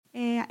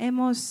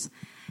hemos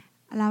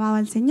alabado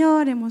al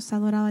Señor, hemos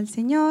adorado al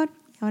Señor.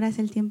 Y ahora es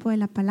el tiempo de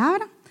la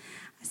palabra.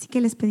 Así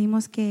que les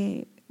pedimos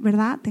que,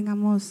 ¿verdad?,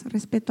 tengamos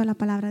respeto a la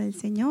palabra del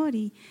Señor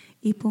y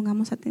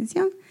pongamos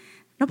atención.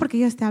 No porque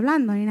yo esté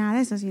hablando ni nada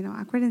de eso, sino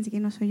acuérdense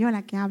que no soy yo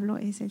la que hablo,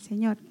 es el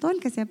Señor. Todo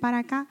el que se para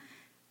acá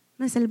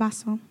no es el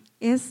vaso,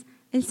 es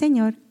el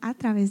Señor a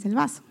través del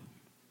vaso.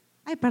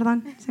 Ay,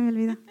 perdón, se me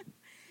olvidó.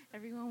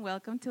 Everyone,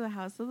 welcome to the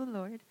house of the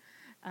Lord.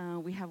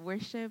 We have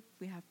worship,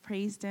 we have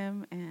praised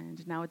Him,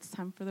 and now it's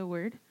time for the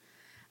word.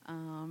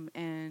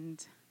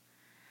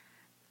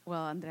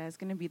 Andrea is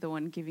going to be the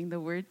one giving the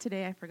word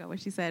today. I forgot what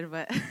she said,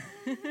 but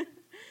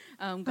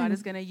God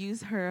is going to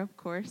use her, of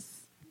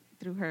course,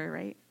 through her,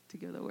 right, to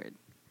give the word.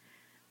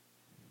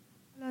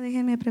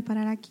 Déjenme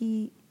preparar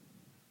aquí.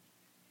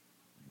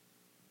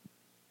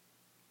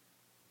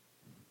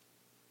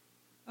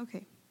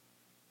 Ok.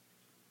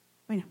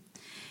 Bueno,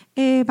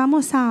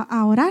 vamos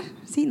a orar.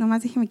 Sí,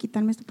 nomás déjenme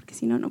quitarme esto porque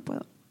si no, no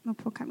puedo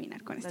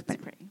caminar con esto.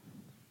 Let's pray.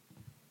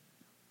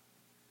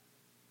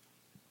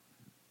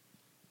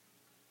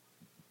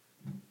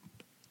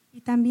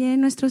 Y también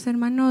nuestros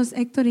hermanos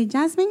Héctor y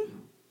Jasmine.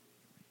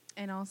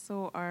 And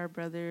also our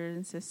brother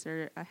and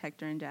sister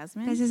Hector and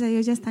Jasmine. Gracias a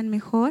Dios ya están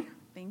mejor.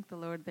 Thank the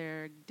Lord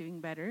they're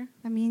doing better.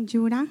 También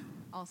Yura.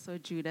 Also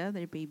Judah,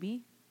 their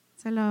baby.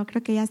 Solo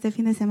creo que ya este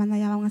fin de semana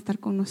ya van a estar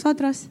con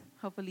nosotros.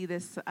 Hopefully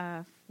this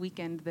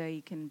weekend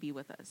they can be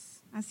with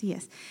us. Así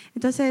es.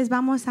 Entonces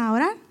vamos a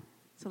orar.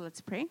 So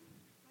let's pray.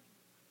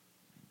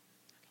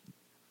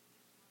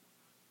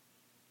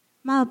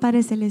 Amado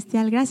Padre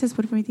Celestial, gracias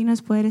por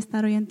permitirnos poder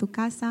estar hoy en tu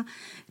casa.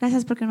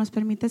 Gracias porque nos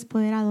permites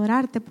poder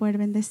adorarte, poder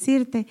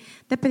bendecirte.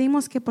 Te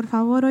pedimos que por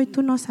favor hoy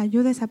tú nos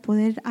ayudes a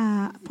poder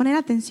poner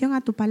atención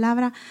a tu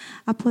palabra,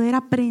 a poder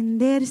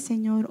aprender,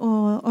 Señor,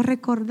 o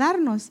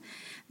recordarnos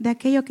de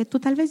aquello que tú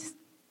tal vez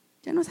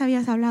ya nos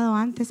habías hablado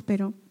antes,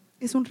 pero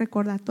es un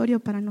recordatorio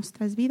para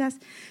nuestras vidas.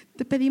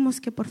 Te pedimos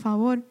que por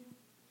favor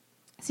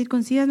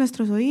circuncidas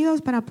nuestros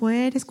oídos para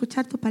poder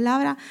escuchar tu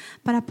palabra,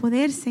 para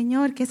poder,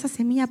 Señor, que esa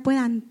semilla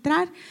pueda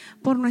entrar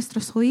por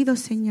nuestros oídos,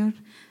 Señor.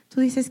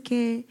 Tú dices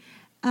que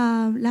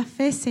la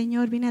fe,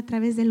 Señor, viene a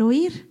través del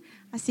oír,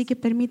 así que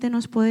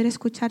permítenos poder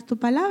escuchar tu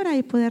palabra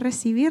y poder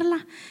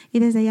recibirla, y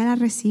desde ya la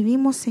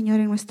recibimos, Señor,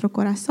 en nuestro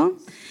corazón.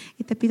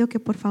 Y te pido que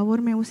por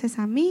favor me uses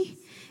a mí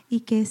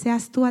y que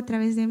seas tú a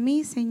través de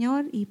mí,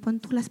 Señor, y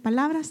pon tú las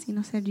palabras y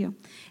no ser yo.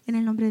 En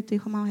el nombre de tu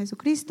Hijo amado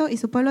Jesucristo. Y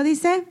su pueblo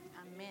dice...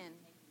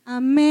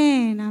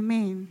 Amén,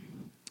 amén.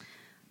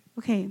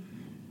 Ok.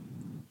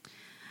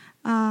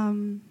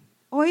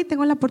 Hoy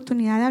tengo la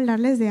oportunidad de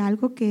hablarles de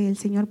algo que el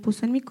Señor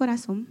puso en mi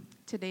corazón.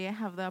 Today I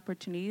have the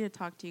opportunity to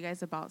talk to you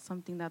guys about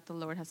something that the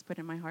Lord has put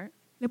in my heart.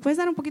 ¿Le puedes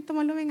dar un poquito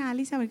más volumen a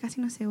Alicia? Porque casi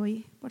no se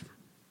oye, por favor.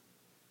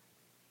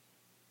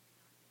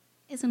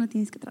 Eso no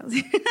tienes que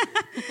traducir.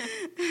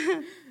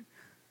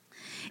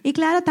 Y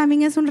claro,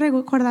 también es un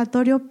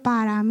recordatorio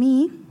para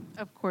mí.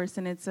 Of course,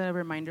 and it's a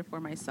reminder for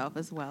myself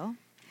as well.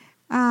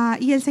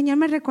 Y el Señor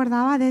me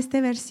recordaba de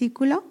este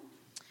versículo.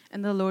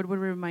 And the Lord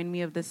would remind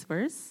me of this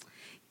verse.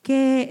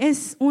 Que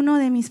es uno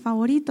de mis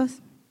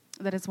favoritos.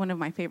 That is one of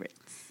my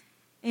favorites.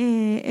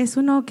 Es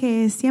uno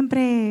que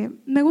siempre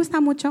me gusta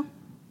mucho.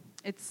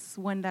 It's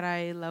one that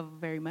I love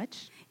very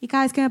much. Y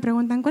cada vez que me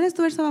preguntan, ¿cuál es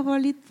tu verso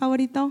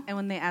favorito? And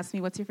when they ask me,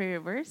 what's your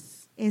favorite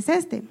verse? Es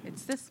este.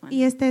 It's this one.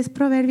 Y este es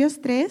Proverbios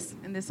 3.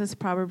 And this is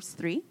Proverbs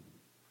 3.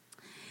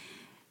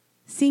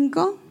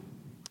 5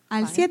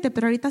 al 7,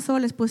 pero ahorita solo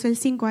les puse el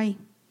 5 ahí.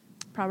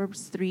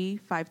 Proverbs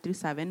 3, 5 through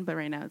 7, but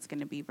right now it's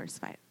going to be verse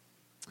 5.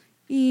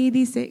 Y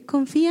dice,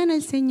 confía en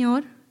el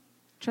Señor.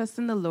 Trust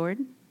in the Lord.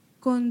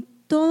 Con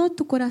todo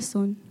tu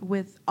corazón.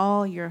 With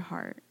all your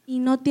heart. Y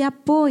no te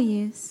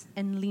apoyes.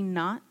 And lean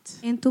not.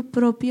 En tu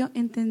propio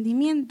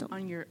entendimiento.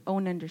 On your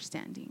own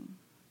understanding.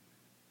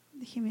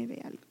 Déjeme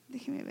ver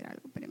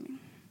algo, espérenme.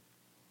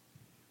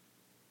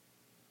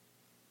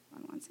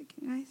 One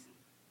second, guys.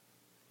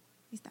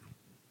 Ahí está.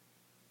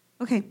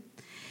 Ok,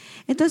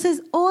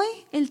 entonces hoy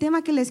el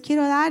tema que les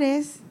quiero dar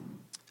es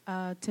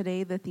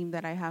today the theme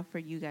that I have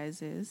for you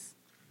guys is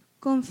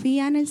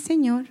confía en el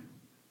Señor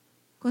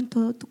con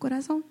todo tu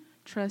corazón.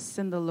 Trust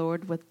in the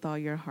Lord with all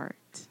your heart.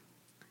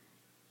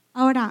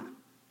 Ahora,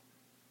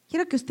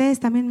 quiero que ustedes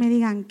también me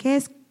digan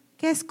qué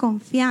es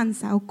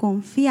confianza o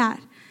confiar.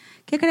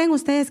 ¿Qué creen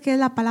ustedes que es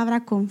la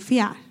palabra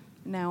confiar?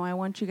 Now I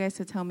want you guys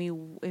to tell me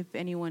if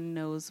anyone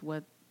knows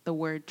what the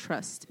word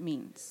trust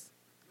means.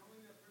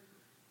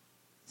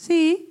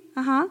 Sí,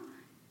 ajá.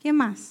 ¿Qué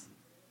más?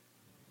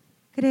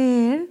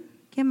 Creer.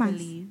 ¿Qué más?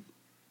 Believe.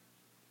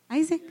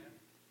 Ahí sí.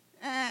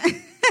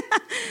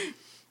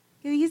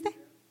 ¿Qué dijiste?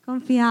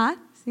 Confiar,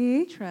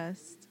 sí.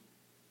 Trust.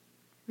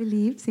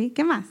 Believe, sí.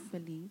 ¿Qué más?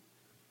 Believe.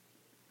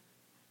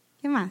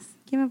 ¿Qué más?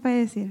 ¿Quién me puede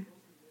decir?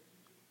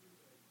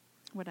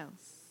 What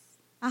else?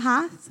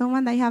 Ajá.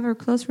 Someone that you have a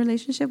close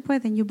relationship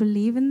with and you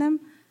believe in them.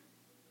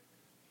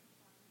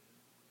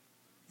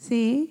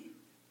 Sí.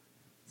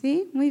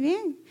 Sí, muy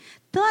bien.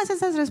 Todas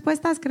esas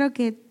respuestas, creo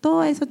que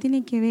todo eso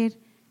tiene que ver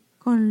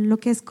con lo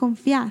que es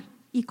confiar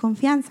y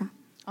confianza.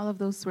 All of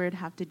those words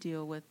have to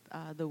deal with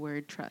the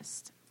word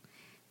trust.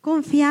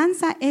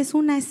 Confianza es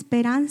una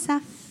esperanza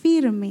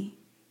firme,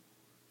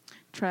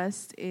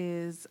 Trust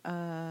is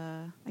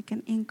like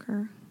an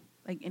anchor,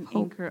 like an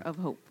Hope. anchor of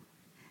hope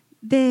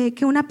de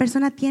que una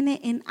persona tiene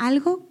en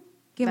algo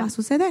que va a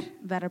suceder.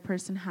 that a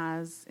person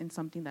has in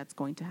something that's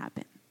going to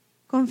happen.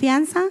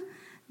 Confianza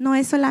no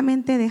es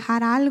solamente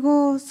dejar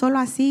algo solo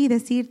así y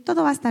decir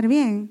todo va a estar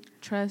bien.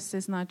 Trust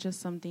is not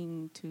just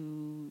something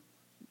to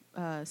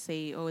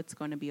say, oh, it's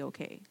going to be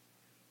okay.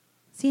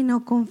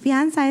 Sino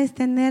confianza es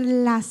tener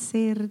la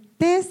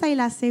certeza y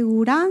la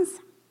seguridad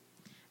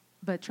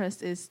But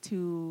trust is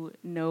to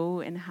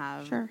know and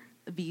have Sure.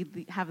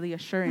 have the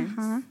assurance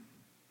ajá,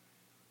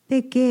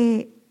 de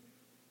que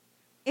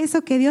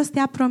eso que Dios te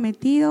ha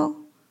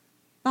prometido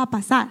va a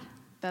pasar.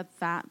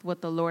 that what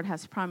the Lord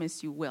has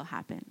promised you will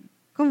happen.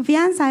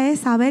 Confianza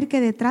es saber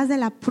que detrás de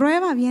la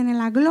prueba viene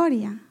la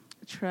gloria.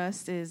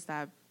 Trust is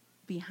that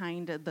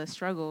behind the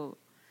struggle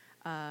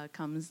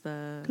comes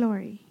the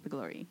Glory.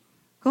 glory.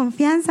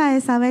 Confianza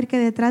es saber que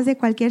detrás de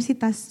cualquier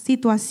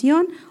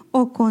situación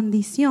o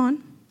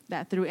condición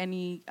That through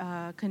any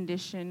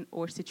condition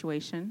or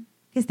situation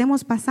que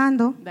estemos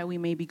pasando, that we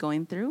may be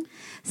going through,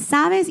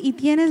 sabes y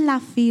tienes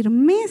la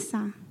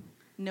firmeza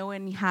know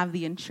and have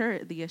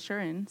the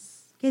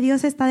assurance que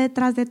Dios está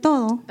detrás de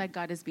todo that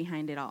God is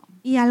behind it all.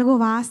 y algo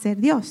va a hacer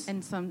Dios.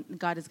 And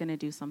God is going to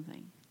do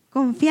something.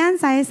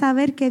 Confianza es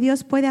saber que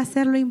Dios puede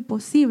hacer lo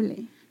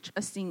imposible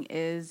Trusting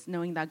is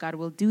knowing that God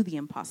will do the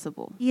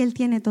impossible. y Él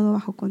tiene todo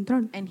bajo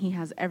control. And He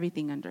has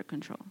everything under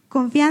control.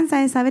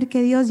 Confianza es saber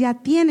que Dios ya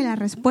tiene la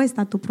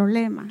respuesta a tu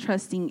problema.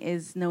 Trusting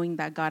is knowing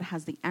that God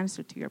has the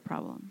answer to your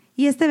problem.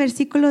 Y este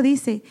versículo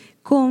dice,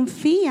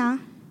 confía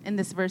And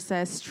this verse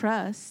says,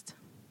 trust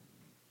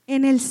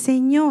en el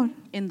Señor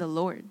in the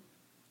Lord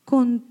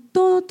con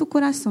todo tu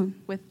corazón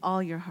with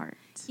all your heart.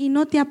 y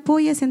no te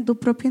apoyes en tu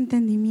propio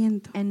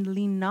entendimiento. And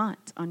lean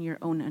not on your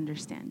own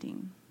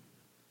understanding.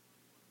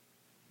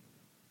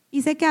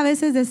 Y sé que a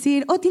veces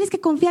decir, oh, tienes que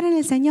confiar en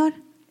el Señor.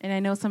 And I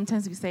know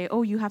sometimes we say,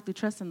 oh, you have to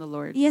trust in the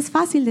Lord. Y es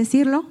fácil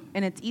decirlo.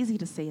 And it's easy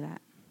to say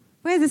that.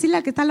 Puedes decirle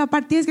al que está a la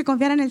par, tienes que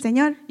confiar en el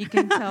Señor. You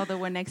can tell the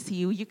one next to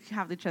you, you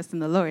have to trust in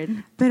the Lord.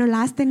 Pero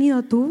la has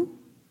tenido tú.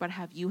 But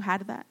have you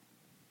had that?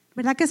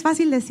 ¿Verdad que es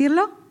fácil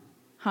decirlo?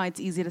 How it's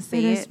easy to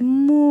Pero say es it,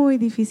 muy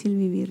difícil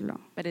vivirlo.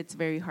 but it's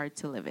very hard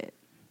to live it.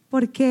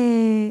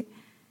 Porque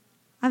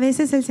a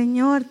veces el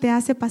Señor te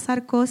hace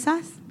pasar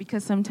cosas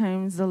Because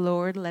sometimes the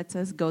Lord lets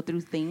us go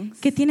through things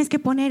que tienes que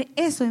poner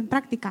eso en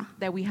práctica.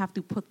 that we have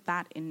to put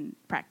that in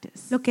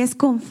practice. Lo que es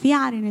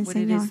confiar en el What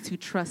it Señor. is to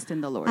trust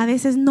in the Lord. A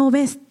veces no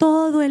ves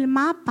todo el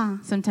mapa.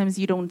 Sometimes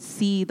you don't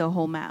see the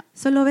whole map.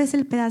 Solo ves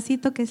el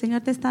pedacito que el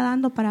Señor te está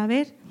dando para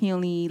ver. He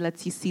only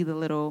lets you see the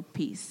little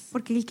piece.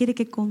 Porque Él quiere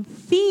que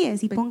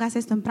confíes y pongas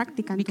esto en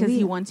práctica en tu Because He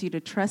vida. wants you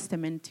to trust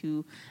Him and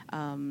to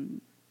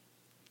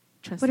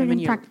trust Put it Him in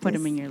in put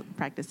Him practice. in your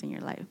practice in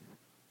your life.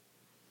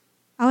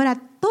 Ahora,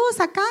 todos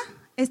acá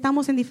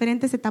estamos en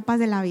diferentes etapas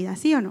de la vida,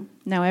 ¿sí o no?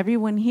 Now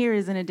everyone here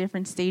is in a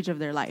different stage of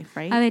their life,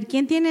 right? A ver,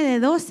 ¿quién tiene de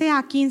 12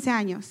 a 15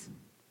 años?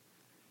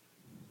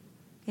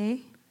 ¿Ok?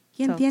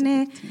 ¿Quién 12 to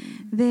tiene 15.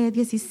 de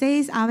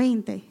 16 a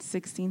 20?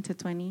 16 to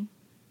 20,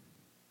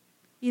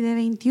 ¿Y de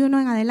 21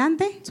 en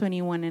adelante?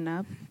 21 and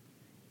up.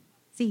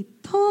 Sí,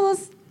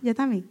 todos, yo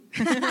también.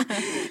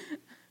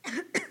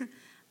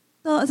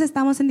 Todos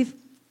estamos en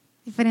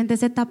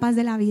diferentes etapas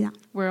de la vida.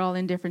 We're all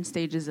in different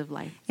stages of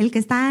life. El que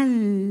está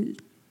en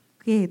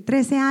 ¿qué?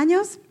 13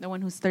 años The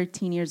one who's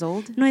 13 years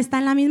old no está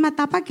en la misma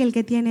etapa que el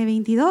que tiene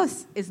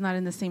 22. is not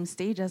in the same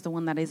stage as the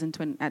one that is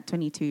at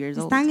 22 years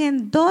old. Están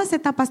en dos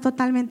etapas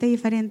totalmente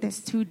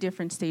diferentes. Two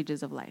different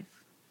stages of life.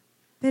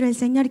 Pero el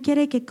Señor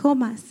quiere que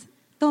tomes,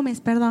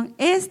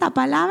 esta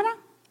palabra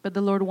But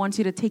the Lord wants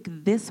you to take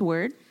this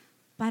word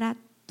para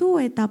tu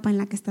etapa en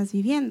la que estás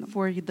viviendo.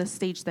 for the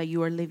stage that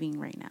you are living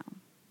right now.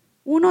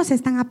 Unos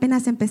están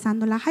apenas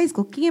empezando la high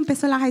school. ¿Quién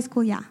empezó la high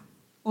school ya?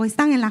 ¿O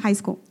están en la high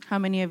school? How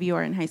many of you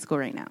are in high school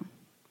right now?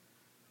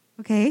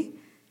 ¿Ok?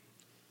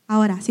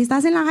 Ahora, si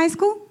estás en la high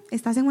school,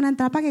 estás en una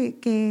etapa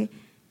que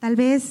tal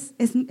vez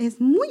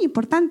es muy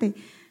importante.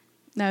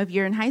 Now, if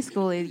you're in high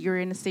school, you're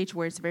in a stage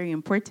where it's very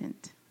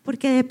important.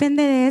 Porque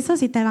depende de eso,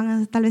 si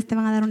tal vez te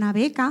van a dar una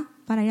beca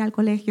para ir al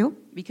colegio.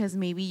 Because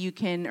maybe you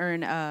can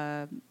earn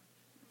a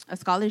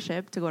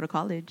scholarship to go to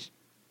college.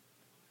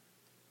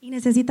 Y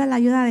necesitas la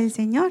ayuda del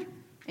Señor.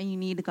 And you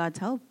need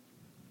God's help.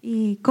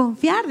 Y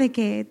confiar de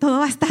que todo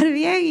va a estar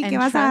bien y And que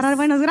vas a agarrar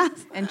buenos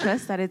grados. And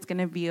trust that it's going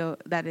to be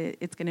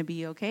it's going to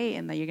be okay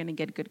and that you're going to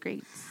get good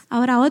grades.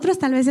 Ahora, otros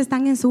tal vez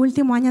están en su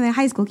último año de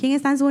high school. ¿Quién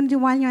está en su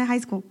último año de high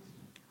school?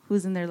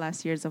 Who's in their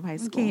last years of high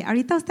school? Okay,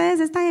 ahorita ustedes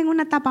están en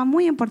una etapa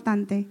muy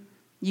importante.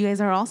 You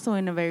guys are also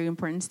in a very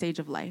important stage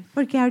of life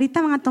Porque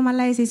ahorita van a tomar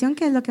la decisión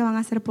qué es lo que van a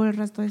hacer por el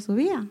resto de su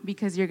vida.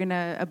 because you're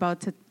about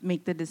to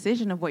make the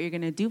decision of what you're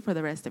going to do for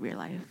the rest of your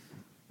life.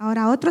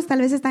 Ahora, otros tal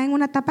vez están en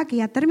una etapa que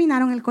ya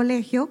terminaron el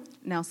colegio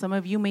Now, some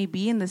of you may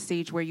be in the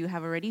stage where you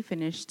have already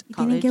finished y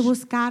tienen college que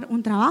buscar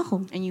un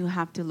trabajo. and you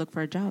have to look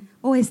for a job,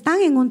 O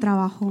están en un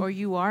trabajo or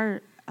you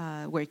are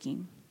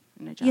working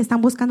in a y job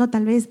están buscando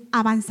tal vez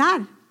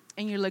avanzar.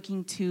 and you're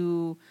looking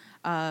to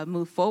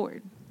move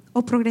forward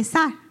o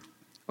progresar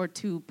or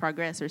to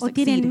progress or o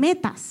tienen succeed,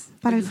 metas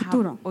para el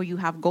futuro. or you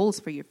have goals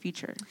for your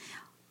future.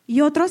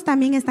 Y otros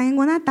también están en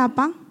una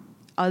etapa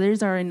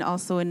Others are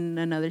also in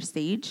another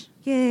stage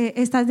que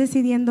estás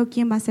decidiendo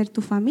quién va a ser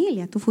tu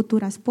familia, tu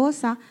futura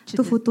esposa,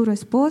 tu futuro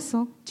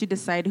esposo. to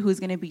decide who's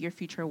going to be your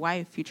future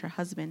wife, future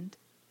husband.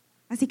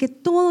 Así que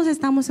todos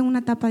estamos en una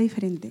etapa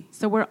diferente.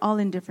 So we're all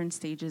in different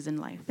stages in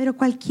life. Pero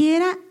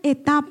cualquier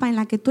etapa en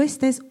la que tú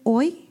estés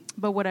hoy,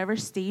 But whatever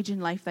stage in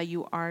life that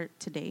you are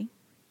today,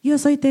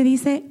 Dios hoy te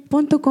dice,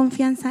 pon tu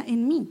confianza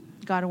en mí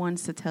God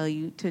wants to tell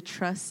you to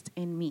trust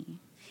in me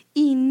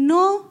y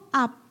no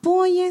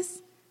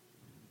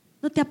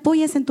te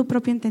apoyes en tu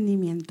propio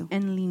entendimiento.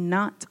 and lean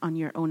not on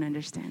your own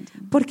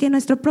understanding. Porque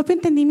nuestro propio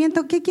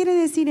entendimiento, ¿qué quiere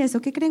decir eso?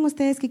 ¿Qué creen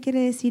ustedes que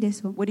quiere decir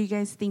eso? What do you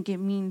guys think it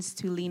means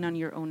to lean on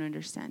your own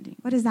understanding?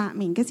 What does that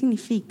mean? ¿Qué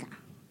significa?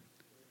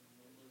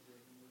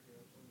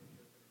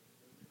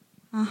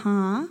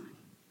 Ajá.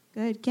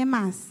 Good. ¿Qué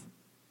más?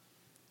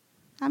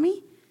 ¿A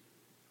mí?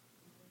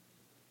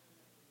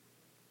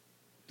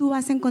 ¿Tú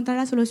vas a encontrar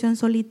la solución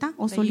solita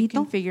o That you solito?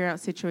 can figure out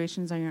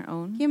situations on your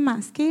own. ¿Quién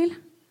más? ¿Qué?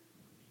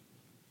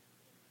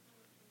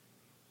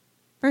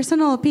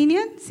 Personal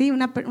opinion, sí,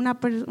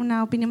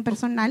 una opinión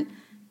personal.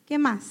 ¿Qué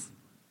más?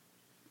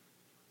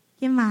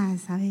 ¿Quién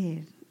más? A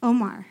ver,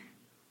 Omar,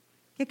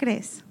 ¿qué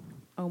crees?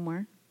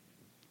 Omar,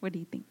 what do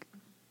you think?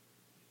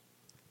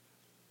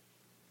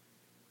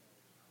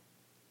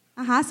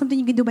 Ajá, something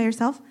you can do by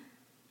yourself.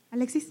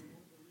 Alexis.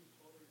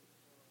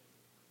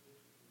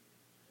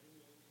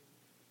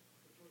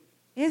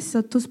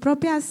 Eso, tus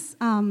propias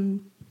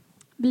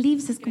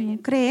beliefs, es como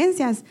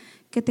creencias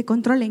que te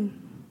controlen.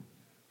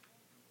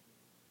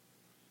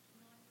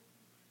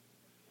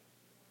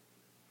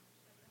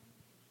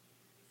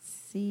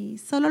 Sí,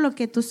 solo lo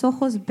que tus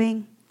ojos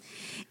ven.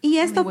 Y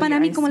esto what para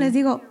your mí, eyes como see. les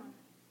digo,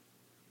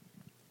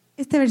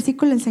 este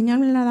versículo el Señor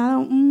me lo ha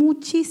dado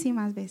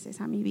muchísimas veces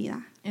a mi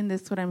vida. And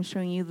this is what I'm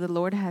showing you. The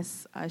Lord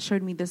has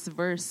showed me this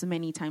verse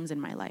many times in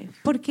my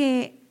life.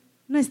 Porque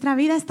nuestra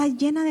vida está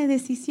llena de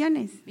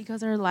decisiones.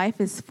 Because our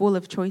life is full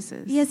of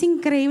choices. Y es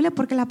increíble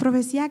porque la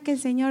profecía que el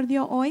Señor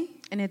dio hoy,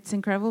 And it's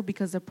incredible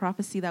because the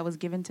prophecy that was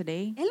given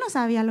today, Él no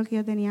sabía lo que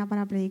yo tenía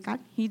para predicar.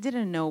 he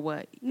didn't know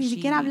what Ni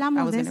siquiera I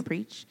hablamos was de going to eso.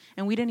 preach.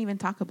 And we didn't even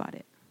talk about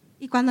it.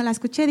 Y cuando la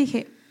escuché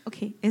dije,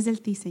 ok, es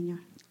del ti, Señor.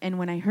 And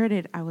when I heard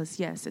it, I was,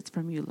 yes, it's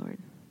from you, Lord.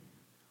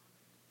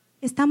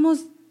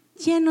 Estamos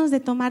llenos de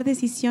tomar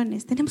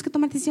decisiones. Tenemos que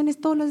tomar decisiones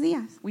todos los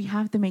días. We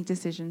have to make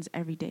decisions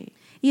every day.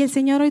 Y el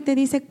Señor hoy te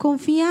dice,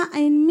 confía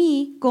en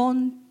mí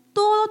con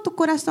todo tu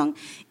corazón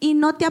y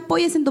no te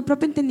apoyes en tu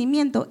propio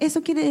entendimiento.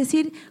 Eso quiere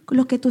decir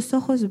lo que tus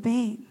ojos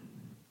ven.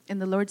 And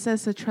the Lord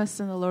says to trust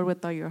in the Lord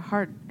with all your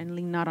heart and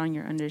lean not on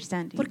your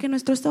understanding. Porque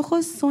nuestros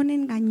ojos son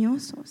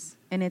engañosos.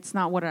 And it's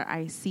not what our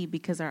eyes see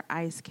because our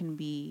eyes can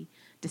be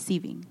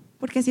deceiving.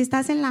 Porque si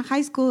estás en la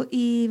high school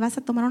y vas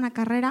a tomar una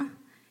carrera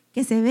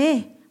que se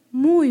ve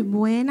muy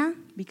buena,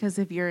 Because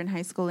if you're in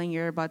high school and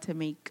you're about to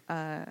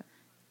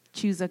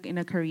choose in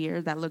a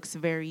career that looks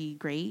very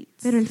great,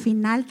 pero el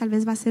final tal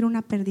vez va a ser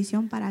una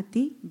perdición para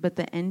ti, but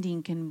the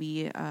ending can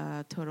be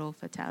a total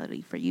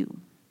fatality for you.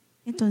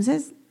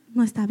 entonces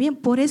no está bien.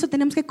 Por eso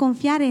tenemos que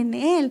confiar en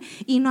Él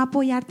y no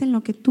apoyarte en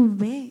lo que tú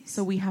ves.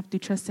 So we have to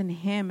trust in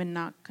Him and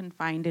not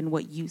confined in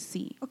what you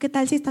see. ¿O qué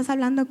tal si estás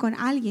hablando con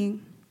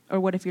alguien Or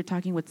what if you're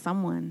talking with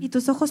someone y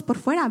tus ojos por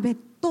fuera ven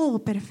todo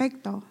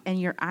perfecto, and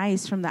your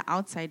eyes from the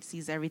outside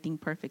sees everything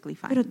perfectly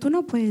pero fine, tú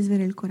no puedes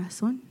ver el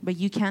corazón? but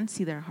you can't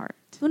see their heart.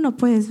 Tú no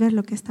puedes ver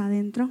lo que está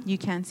adentro. You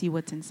can't see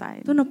what's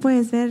inside. Tú no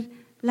puedes ver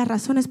las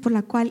razones por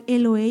las cuales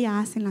él o ella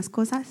hacen las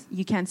cosas.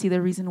 You can't see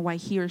the reason why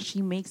he or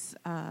she makes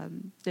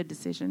the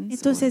decisions.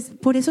 Entonces,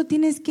 por eso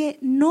tienes que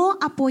no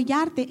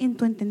apoyarte en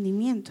tu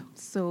entendimiento.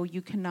 So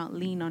you cannot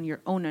lean on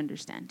your own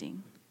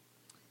understanding.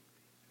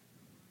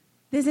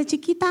 Desde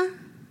chiquita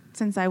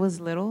Since I was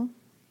little,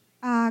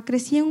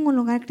 crecí en un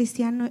hogar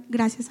cristiano,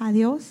 gracias a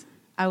Dios,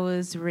 I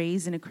was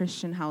raised in a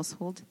Christian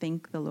household,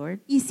 thank the Lord.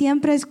 y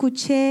siempre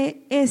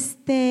escuché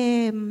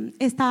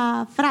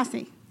esta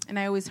frase. And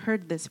I always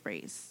heard this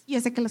phrase. Yo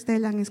sé que ustedes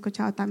la han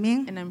escuchado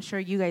también, And I'm sure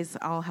you guys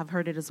all have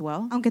heard it as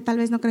well. aunque tal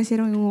vez no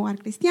crecieron en un hogar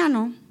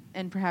cristiano,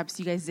 And perhaps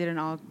you guys didn't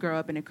all grow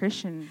up in a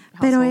Christian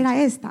pero household.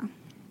 era esta.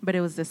 But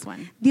it was this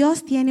one.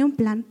 Dios tiene un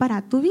plan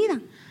para tu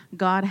vida.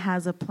 God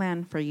has a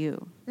plan for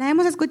you. ¿La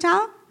hemos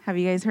escuchado? Have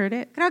you guys heard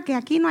it? Creo que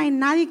aquí no hay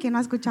nadie que no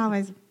ha escuchado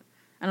eso.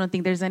 I don't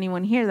think there's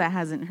anyone here that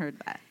hasn't heard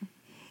that.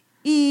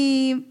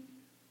 Y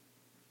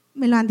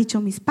me lo han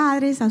dicho mis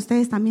padres, a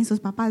ustedes también sus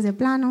papás de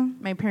plano.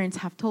 My parents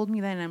have told me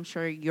that, and I'm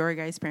sure your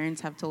guys'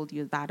 parents have told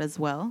you that as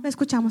well. Lo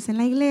escuchamos en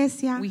la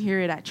iglesia We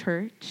hear it at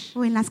church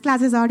o en las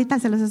clases, ahorita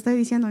se los estoy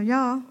diciendo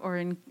yo. or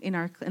in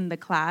the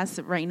class.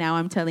 Right now,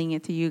 I'm telling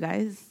it to you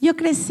guys. Yo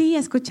crecí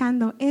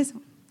escuchando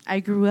eso. I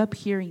grew up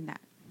hearing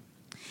that.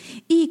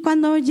 Y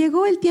cuando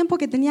llegó el tiempo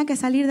que tenía que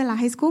salir de la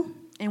high school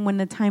And when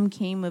the time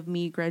came of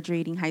me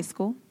graduating high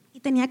school, y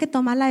tenía que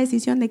tomar la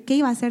decisión de qué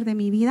iba a hacer de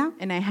mi vida,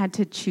 and I had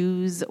to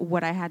choose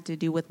what I had to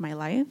do with my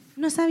life,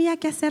 no sabía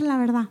qué hacer, la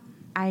verdad.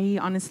 I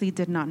honestly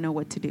did not know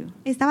what to do.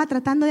 Estaba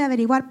tratando de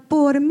averiguar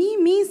por mí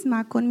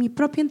misma, con mi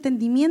propio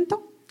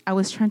entendimiento, I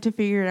was trying to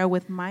figure it out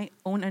with my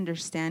own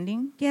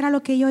understanding qué era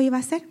lo que yo iba a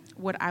hacer.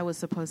 what I was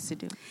supposed to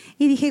do.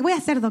 Y dije, voy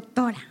a ser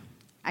doctora.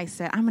 I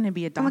said, I'm going to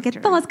be a Como que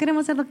doctor. todos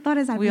queremos ser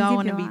doctores al We all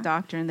want to principio. be ¿va?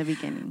 doctor in the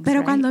beginning. Pero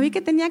right? cuando vi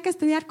que tenía que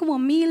estudiar como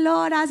 1000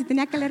 horas y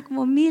tenía que leer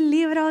como 1000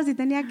 libros y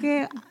tenía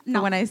que... So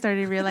No, when I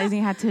started realizing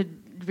I had to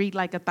read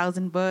like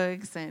 1,000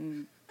 books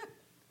and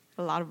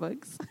a lot of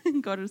books,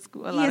 go to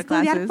school, a y lot of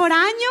estudiar classes, por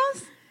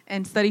años,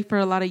 and study for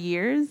a lot of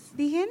years,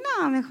 dije,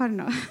 no, mejor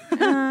no.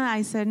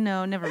 I said,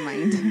 no, never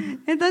mind.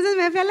 Entonces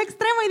me fui al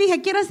extremo y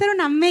dije, quiero ser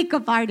una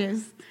makeup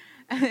artist.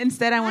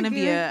 Instead, I want to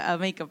be Okay. a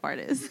makeup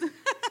artist.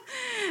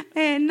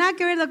 Nada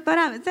que ver,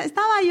 doctora.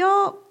 Estaba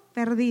yo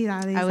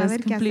perdida de I was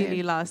saber qué completely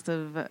hacer. lost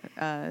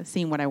of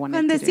seeing what I wanted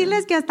Con to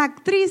decirles do. que hasta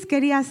actriz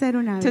quería ser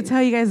una To vez.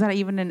 tell you guys that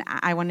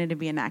I wanted to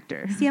be an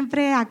actor.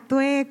 Siempre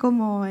actué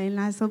como en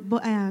las,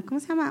 ¿cómo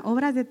se llama?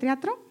 Obras de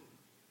teatro.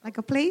 Like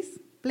a plays,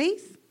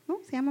 ¿no?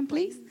 ¿Se llaman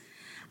plays?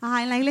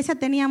 En la iglesia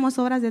teníamos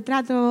obras de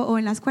teatro o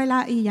en la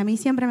escuela y a mí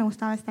siempre me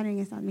gustaba estar en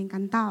esas, me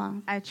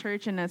encantaba. At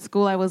church and at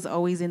school, I was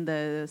always in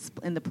the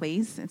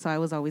plays, and so I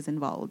was always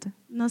involved.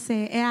 No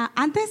sé,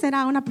 antes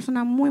era una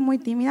persona muy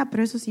tímida,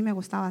 pero eso sí me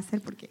gustaba hacer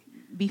porque,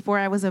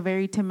 Before, I was a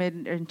very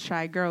timid and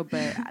shy girl,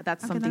 but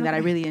that's Okay, something no lo that I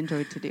creo. really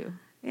enjoyed to do.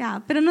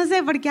 pero no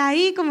sé, porque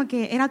ahí como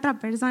que era otra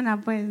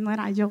persona, pues no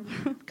era yo.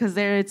 Because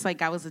there, it's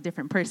like I was a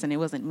different person. It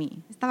wasn't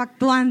me. Estaba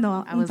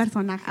actuando I un was,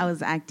 personaje. I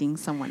was acting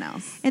someone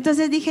else.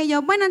 Entonces dije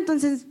yo, bueno,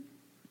 entonces,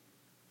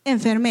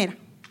 enfermera.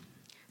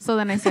 So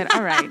then I said,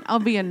 all right, I'll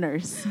be a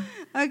nurse.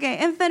 Ok,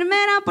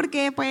 enfermera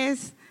porque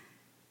pues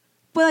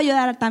puedo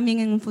ayudar también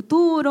en un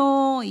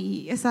futuro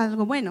y es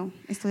algo bueno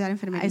estudiar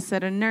enfermería. I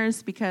said a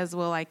nurse because,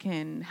 well, I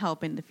can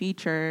help in the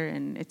future,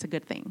 and it's a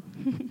good thing.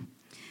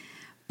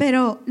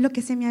 Pero lo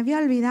que se me había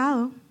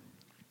olvidado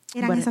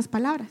eran But- esas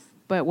palabras,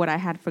 But what I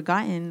had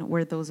forgotten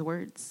were those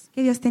words,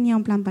 que Dios tenía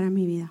un plan para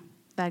mi vida.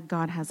 that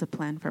God has a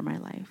plan for my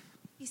life.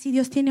 Y si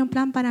Dios tiene un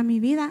plan para mi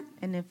vida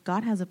And if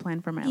God has a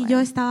plan for my y yo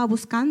life, estaba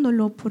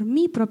buscándolo por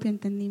mi propio and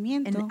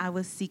entendimiento, I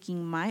was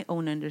seeking my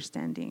own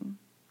understanding,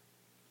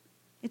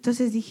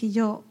 entonces dije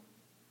yo,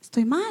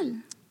 estoy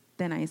mal.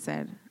 then I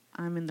said,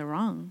 I'm in the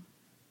wrong.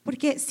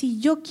 Porque si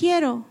yo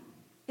quiero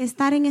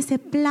estar en ese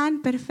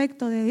plan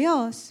perfecto de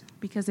Dios,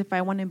 Because if I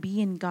want to be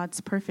in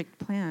God's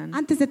perfect plan,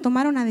 antes de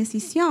tomar una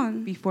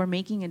decisión, before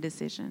making a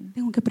decision,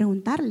 tengo que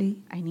preguntarle,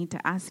 I need to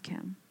ask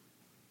Him,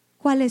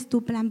 ¿cuál es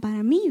tu plan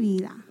para mi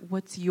vida?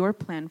 what's your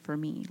plan for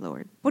me,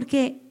 Lord?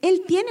 Porque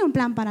Él tiene un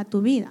plan para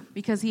tu vida.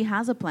 Because He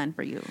has a plan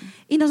for you.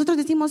 Y nosotros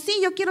decimos, sí,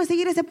 yo quiero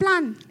seguir ese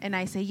plan. And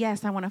I say,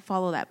 yes, I want to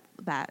follow that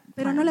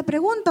Pero plan. no le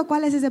pregunto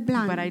cuál es ese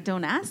plan. But I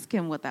don't ask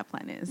Him what that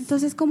plan is.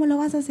 Entonces, ¿cómo lo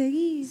vas a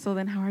seguir? So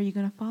then how are you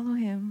going to follow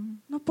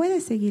Him? No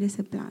puedes seguir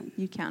ese plan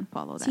You can't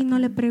follow that si no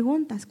le plan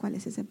preguntas cuál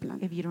es ese plan.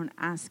 if you don't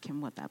ask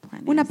Him what that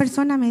plan Una is.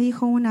 persona me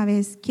dijo una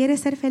vez, ¿quieres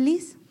ser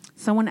feliz?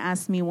 Someone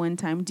asked me one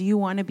time, do you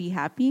want to be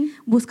happy?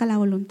 Busca la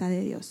voluntad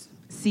de Dios.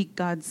 Seek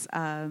God's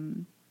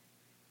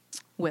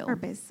will.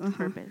 Purpose, ajá.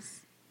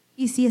 Purpose.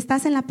 Y si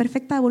estás en la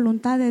perfecta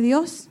voluntad de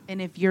Dios,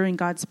 And if you're in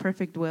God's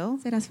perfect will,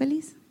 serás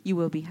feliz. you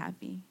will be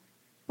happy.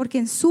 Porque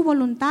en su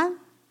voluntad,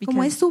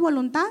 como Because- es su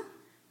voluntad,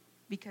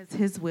 Because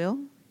His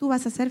will tú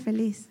vas a ser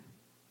feliz.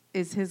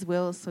 is His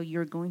will, so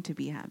you're going to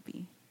be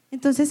happy.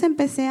 Entonces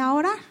empecé a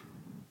orar.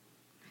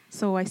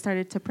 So I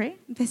started to pray.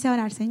 Empecé a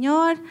orar,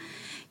 Señor,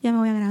 ya me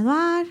voy a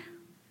graduar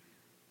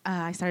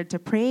I started to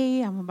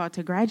pray. I'm about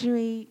to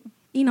graduate,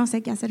 y no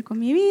sé qué hacer con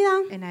mi vida,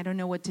 and I don't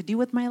know what to do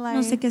with my life.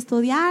 no sé qué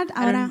estudiar.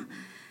 Ahora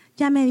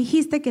ya me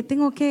dijiste que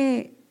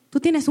tú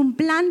tienes un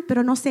plan,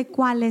 pero no sé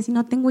cuál es y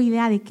no tengo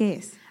idea de qué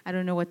es. I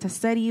don't know what to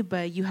study,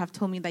 but you have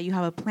told me that you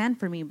have a plan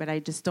for me, but I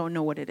just don't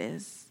know what it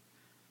is.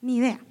 Ni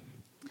idea.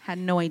 Had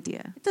no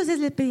idea. Entonces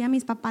le pedí a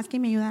mis papás que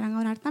me ayudaran a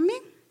orar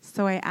también.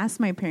 So I asked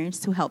my parents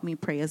to help me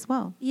pray as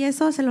well. Y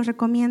eso se los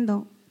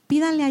recomiendo.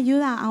 Pídanle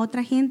ayuda a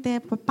otra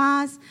gente,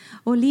 papás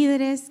o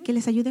líderes que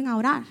les ayuden a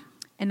orar.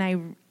 And I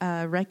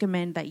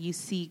recommend that you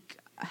seek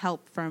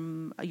help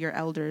from your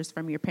elders,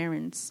 from your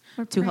parents,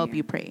 For to help prayer.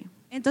 you pray.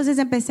 Entonces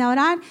empecé a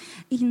orar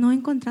y no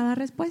encontraba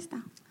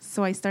respuesta.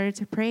 So I started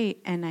to pray,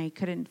 and I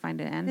couldn't find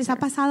an ¿Les answer. ha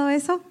pasado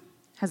eso?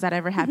 Has that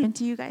ever happened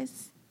to you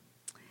guys?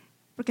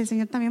 Porque el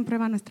Señor también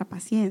prueba nuestra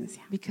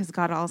paciencia. Because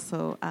God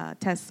also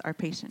tests our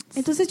patience.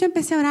 Entonces yo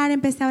empecé a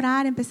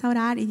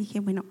orar y dije,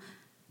 bueno,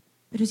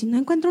 pero si no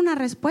encuentro una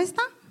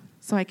respuesta,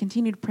 So I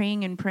continued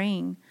praying and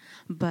praying,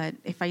 but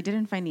if I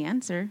didn't find the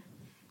answer,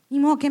 ni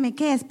modo que me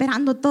quede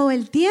esperando todo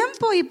el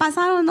tiempo y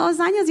pasaron 2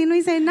 años y no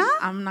hice nada.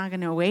 I'm not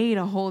going to wait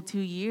a whole 2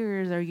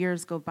 years or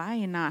years go by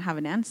and not have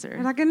an answer,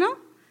 ¿Verdad que no?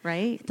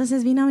 right?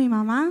 Entonces vino mi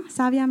mamá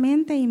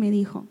sabiamente y me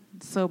dijo,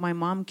 So my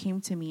mom came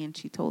to me and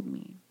she told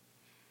me,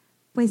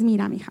 pues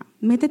mira, mija,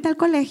 métete al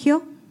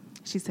colegio,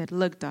 she said,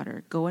 look,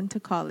 daughter, go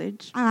into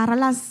college, agarra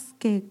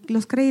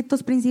los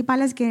créditos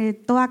principales que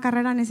toda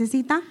carrera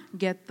necesita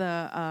get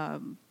the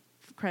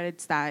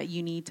credits that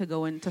you need to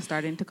go in to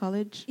start into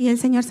college. y el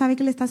Señor sabe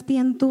que le estás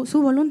pidiendo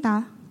su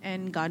voluntad.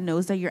 And God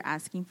knows that you're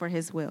asking for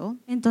His will.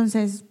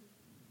 Entonces,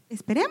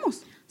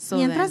 esperemos. So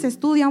Mientras then-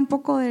 estudia un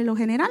poco de lo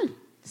general.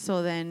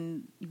 So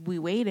then we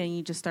wait and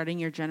you just start in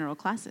your general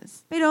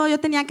classes. Pero yo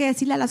tenía que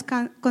decirle a los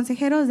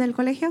consejeros del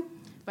colegio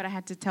But I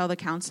had to tell the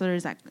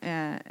counselors at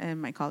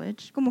my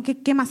college como que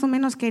qué más o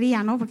menos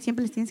quería, ¿no? Porque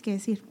siempre les tienes que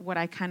decir. what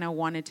I kind of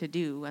wanted to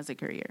do as a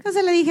career.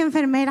 Entonces le dije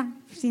enfermera,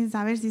 sin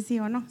saber si sí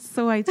o no.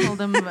 So I told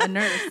them a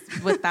nurse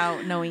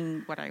without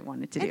knowing what I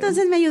wanted to do.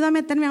 Entonces me ayudó a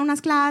meterme a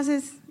unas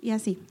clases y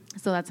así.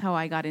 So that's how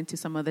I got into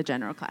some of the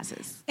general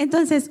classes.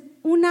 Entonces,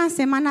 unas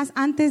semanas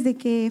antes de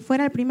que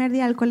fuera el primer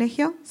día del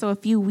colegio, So a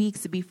few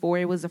weeks before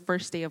it was the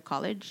first day of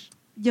college,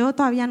 yo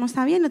todavía no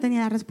sabía, no tenía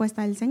la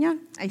respuesta del Señor.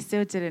 I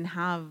still didn't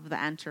have the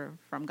answer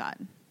from God.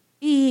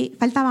 Y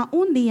faltaba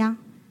un día.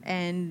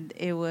 And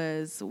it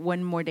was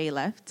one more day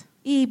left.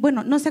 Y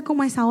bueno, no sé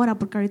cómo es ahora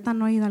porque ahorita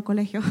no he ido al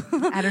colegio.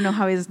 I don't know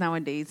how it is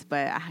nowadays,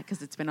 but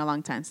because it's been a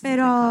long time since I've been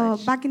in Pero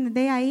college. back in the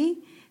day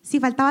ahí, si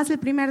faltabas el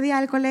primer día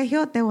del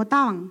colegio, te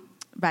votaban.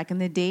 Back in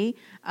the day,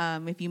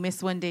 if you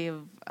missed one day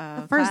of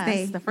The first class,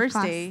 day the of first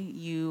class. day,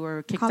 you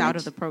were kicked out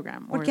of College. the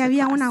program. Porque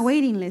había una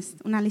waiting list,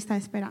 una lista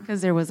de espera.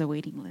 Because there was a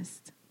waiting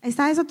list.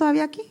 ¿Está eso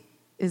todavía aquí?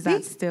 Is ¿Sí?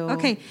 that still?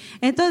 Ok,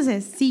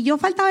 entonces, si yo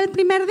faltaba el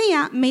primer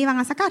día, me iban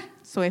a sacar.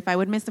 So if I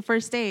would miss the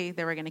first day,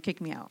 they were going to kick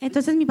me out.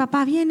 Entonces mi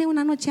papá viene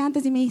una noche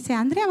antes y me dice,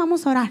 Andrea,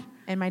 vamos a orar.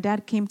 And my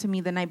dad came to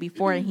me the night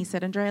before and he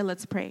said, Andrea,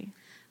 let's pray.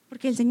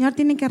 Porque el Señor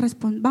tiene que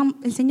responder.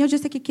 El Señor yo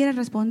sé que quiere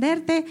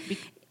responderte.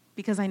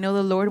 Because I know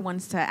the Lord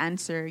wants to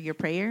answer your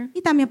prayer.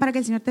 Y también para que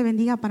el Señor te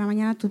bendiga para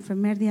mañana tu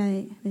primer día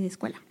de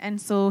escuela. And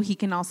so he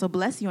can also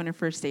bless you on your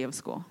first day of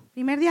school,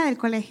 Primer día del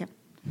colegio.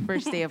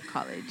 first day of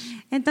college.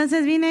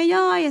 Entonces vine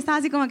yo y estaba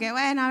así como que,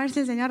 bueno, a ver si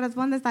el Señor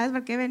responde esta vez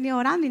porque he venido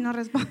orando y no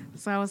responde.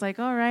 So I was like,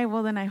 all right,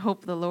 well, then I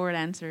hope the Lord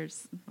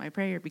answers my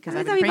prayer because A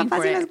I've veces been mi praying papá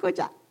for sí lo it.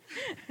 escucha.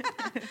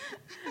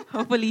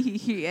 Hopefully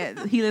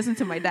he listened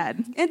to my dad.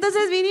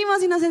 Entonces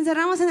vinimos y nos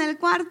encerramos en el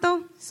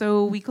cuarto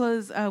So we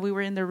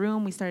were in the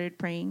room, we started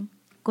praying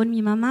con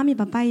mi mamá, mi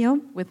papá y yo.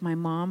 with my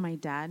mom, my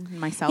dad, and Y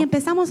myself.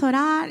 empezamos a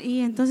orar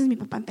y entonces mi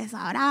papá empezó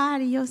a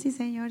orar y yo, sí,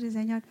 Señor, sí,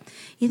 Señor.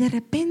 Y de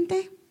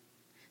repente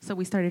So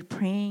we started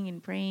praying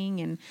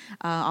and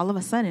all of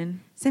a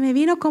sudden, se me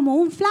vino como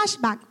un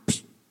flashback.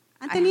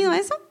 ¿Han tenido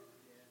eso?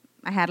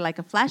 I had like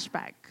a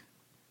flashback,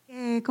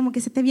 Como que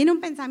se te viene un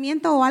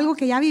pensamiento o algo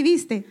que ya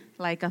viviste.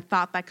 like a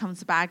thought that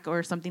comes back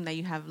or something that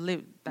you have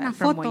lived, Una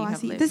from what foto you have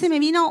así. lived. Entonces se me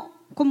vino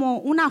como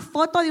una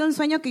foto de un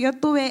sueño que yo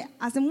tuve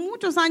hace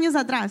muchos años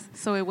atrás.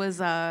 So it was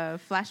a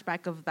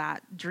flashback of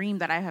that dream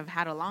that I have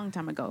had a long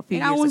time ago, a few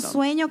Era un years ago.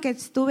 sueño que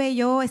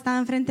estaba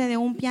enfrente de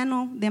un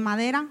piano de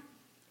madera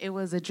It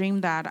was a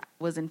dream that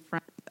was in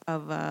front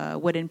of a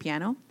wooden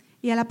piano,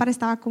 y a la par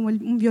estaba como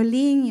un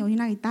violín y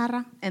una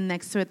guitarra. and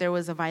next to it there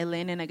was a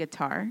violin and a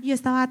guitar, Y yo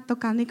estaba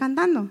tocando y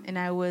cantando. and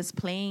I was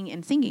playing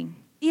and singing.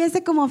 Y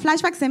ese como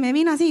flashback se me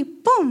vino así,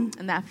 ¡pum!,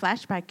 And that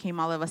flashback came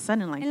all of a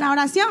sudden like en la that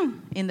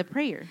oración. in the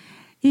prayer.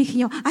 Y dije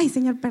yo, ay,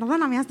 Señor,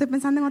 perdóname, ya estoy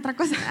pensando en otra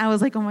cosa. I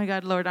was like, oh my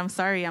God, Lord, I'm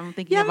sorry. I'm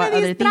thinking Ya me about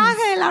other things.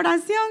 distraje de la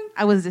oración.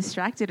 I was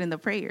distracted in the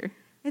prayer.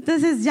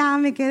 Entonces ya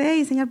me quedé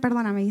y, Señor,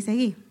 perdóname, y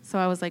seguí. So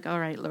I was like, all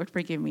right, Lord,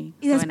 forgive me.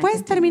 Y So, and I después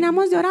continued.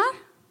 terminamos de orar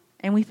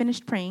And we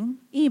finished praying.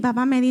 y mi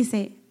papá me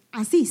dice,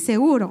 así,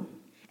 seguro,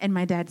 And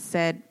my dad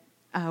said,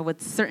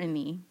 with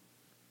certainty,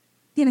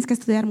 tienes que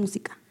estudiar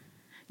música.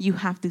 you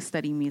have to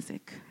study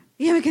music.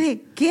 Y yo me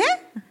quedé, ¿qué?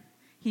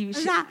 He, O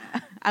sea-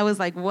 I was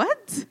like, what?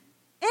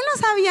 Él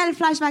no sabía el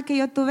flashback que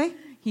yo tuve,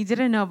 He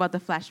didn't know about the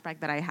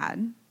flashback that I had.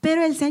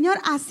 pero el Señor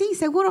así,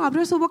 seguro,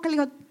 abrió su boca y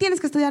le dijo, tienes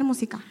que estudiar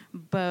música.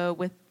 But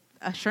with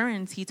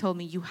assurance, he told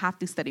me, you have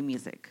to study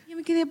music. Y yo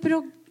me quedé,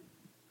 pero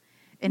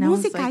And I was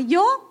música, like,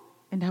 yo,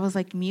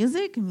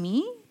 music?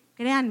 Me?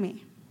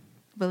 créanme,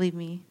 Believe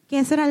me, que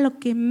eso era lo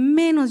que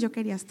menos yo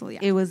quería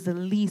estudiar, it was the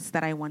least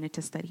that I wanted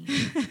to study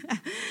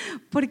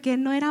porque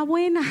no era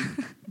buena.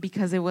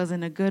 because it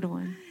wasn't a good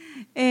one.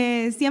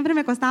 Siempre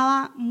me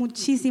costaba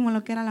muchísimo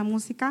lo que era la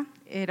música,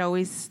 I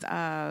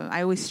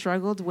always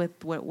struggled with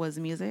what was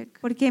music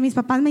porque mis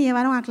papás me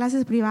llevaron a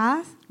clases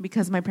privadas,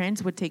 because my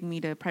parents would take me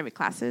to private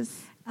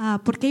classes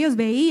porque ellos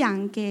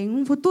veían que en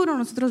un futuro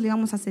nosotros le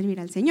íbamos a servir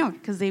al Señor.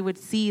 because they would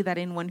see that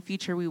in one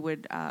future we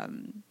would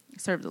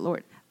serve the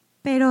Lord.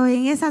 Pero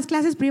en esas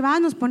clases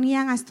privadas nos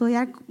ponían a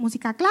estudiar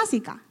música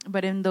clásica,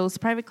 But in those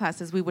private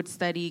classes, we would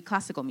study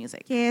classical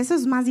music, que eso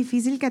es más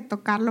difícil que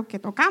tocar lo que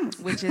tocamos,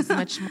 which is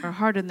much more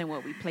harder than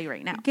what we play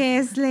right now, que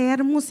es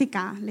leer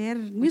música, leer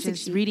which music is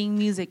sheet. reading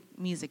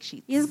music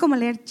sheets. Y es como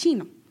leer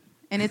chino.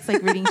 And it's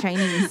like reading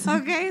Chinese,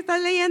 Ok,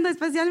 estás leyendo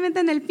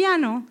especialmente en el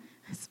piano.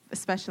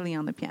 especially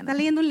on the piano. Estás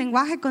leyendo un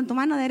lenguaje con tu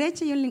mano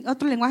derecha y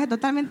otro lenguaje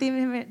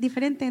totalmente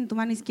diferente en tu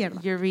mano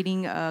izquierda. You're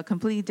reading a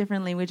completely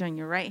different language on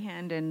your right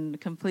hand and a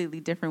completely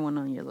different one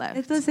on your left.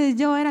 Entonces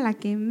yo era la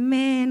que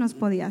menos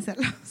podía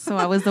hacerlo. So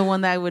I was the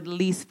one that would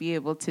least be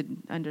able to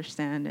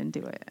understand and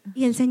do it.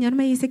 Y el Señor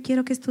me dice,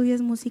 quiero que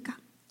estudies música.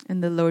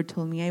 And the Lord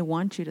told me, I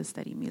want you to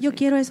study Yo music.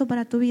 quiero eso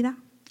para tu vida.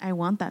 I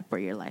want that for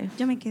your life.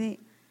 Yo me quedé,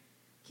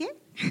 ¿qué?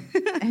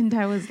 And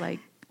I was like,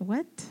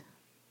 what?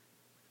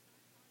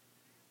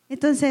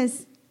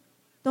 Entonces,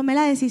 tomé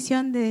la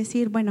decisión de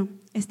decir, bueno,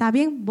 está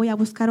bien, voy a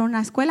buscar una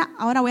escuela.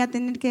 Ahora voy a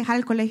tener que dejar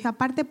el colegio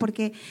aparte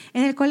porque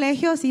en el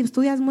colegio, si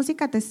estudias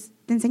música, te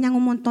enseñan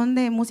un montón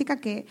de música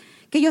que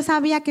yo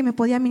sabía que me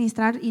podía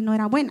ministrar y no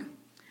era buena.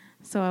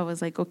 So I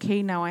was like,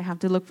 okay, now I have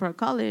to look for a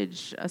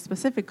college, a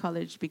specific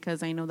college,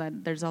 because I know that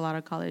there's a lot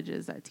of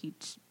colleges that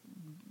teach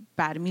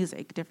bad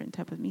music, different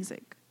type of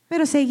music.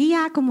 Pero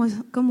seguía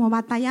como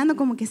batallando,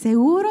 como que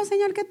seguro,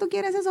 Señor, que tú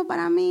quieres eso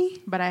para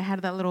mí. But I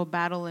had that little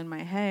battle in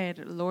my head.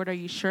 Lord, are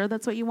you sure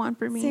that's what you want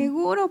for me?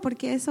 Seguro,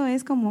 porque eso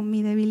es como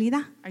mi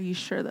debilidad. Are you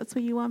sure that's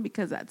what you want?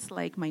 Because that's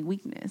like my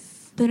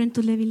weakness. Pero en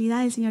tu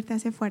debilidad el Señor te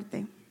hace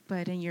fuerte.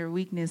 But in your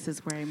weakness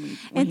is where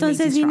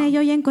Entonces vine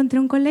yo y encontré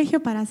un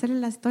colegio para hacerle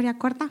la historia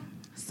corta.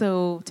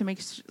 So to make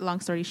long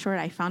story short,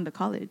 I found a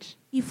college.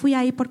 Y fui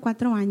ahí por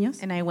 4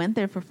 años. And I went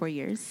there for 4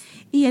 years.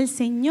 Y el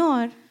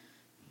Señor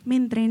me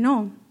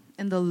entrenó.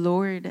 And the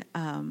Lord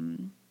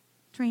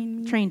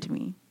trained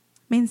me.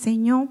 Me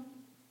enseñó.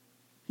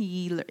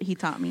 He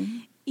taught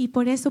me. Y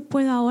por eso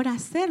puedo ahora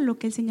hacer lo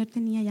que el Señor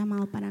tenía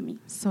llamado para mí.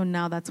 So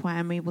now that's why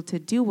I'm able to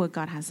do what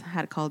God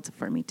had called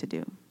for me to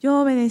do.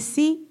 Yo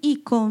obedecí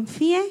y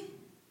confié.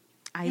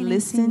 I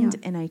listened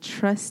and I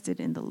trusted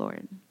in the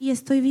Lord. Y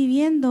estoy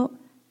viviendo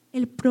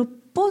el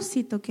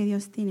propósito que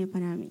Dios tiene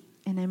para mí.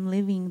 And I'm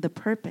living the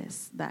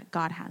purpose that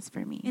God has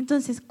for me.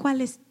 Entonces,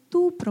 ¿cuál es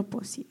tu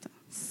propósito?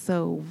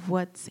 So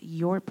what's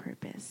your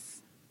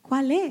purpose?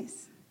 ¿Cuál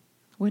es?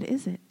 What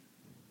is it?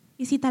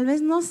 Y si tal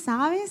vez no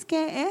sabes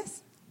qué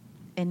es,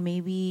 And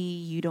maybe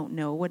you don't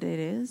know what it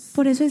is.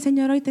 por eso el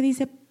Señor hoy te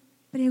dice,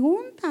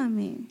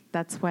 pregúntame.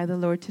 That's why the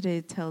Lord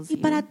today tells Y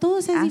you. para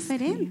todos es ask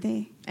diferente.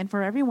 me. And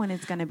for everyone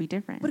it's going to be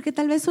different. Porque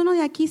tal vez uno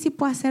de aquí sí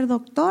pueda ser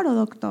doctor o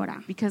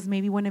doctora. Because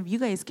maybe one of you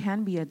guys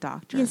can be a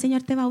doctor. Y el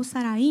Señor te va a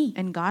usar ahí.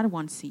 And God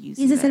wants to use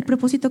Y ese you es el there.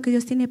 propósito que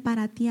Dios tiene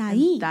para ti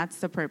ahí. And that's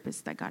the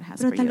purpose that God has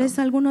Pero for tal you. vez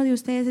alguno de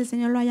ustedes el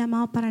Señor lo ha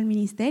llamado para el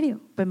ministerio.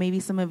 But maybe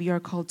some of you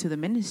are called to the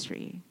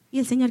ministry. Y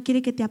el Señor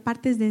quiere que te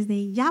apartes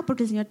desde ya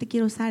porque el Señor te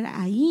quiere usar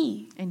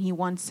ahí. And He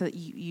wants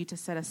you to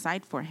set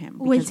aside for Him.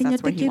 O el Because Señor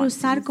that's where te He quiere wants to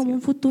usar use como you.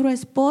 un futuro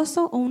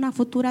esposo o una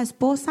futura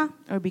esposa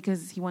Or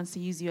because He wants to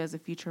use you as a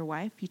future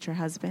wife, future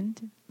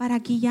husband. para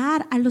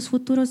guiar a los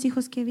futuros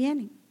hijos que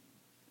vienen.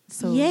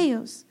 So, Y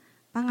ellos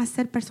van a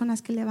ser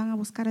personas que le van a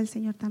buscar al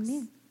Señor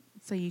también.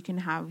 so you can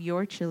have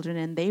your children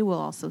and they will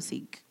also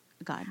seek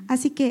God.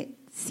 Así que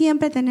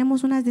siempre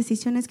tenemos unas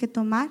decisiones que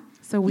tomar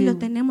So y we, lo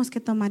tenemos que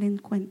tomar en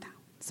cuenta.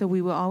 so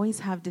we will always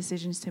have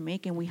decisions to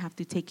make and we have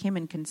to take Him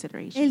in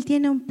consideration. Él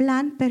tiene un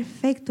plan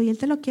perfecto y Él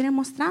te lo quiere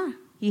mostrar.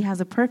 He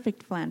has a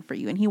perfect plan for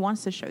you and He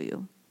wants to show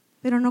you.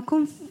 Pero no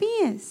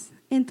confíes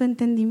en tu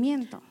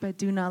entendimiento. But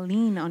do not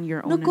lean on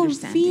your No own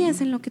confíes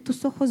understanding. en lo que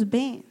tus ojos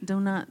ven. Do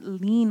not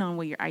lean on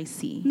what your eyes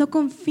see. No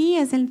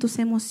confíes en tus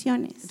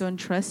emociones. Don't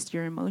trust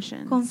your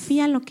emotions.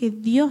 Confía en lo que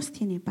Dios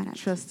tiene para ti.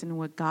 Trust in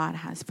what God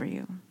has for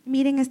you.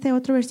 Miren este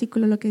otro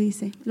versículo lo que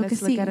dice, lo que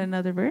Let's look at sigue.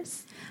 another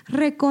verse.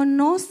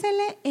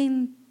 Reconócele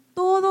en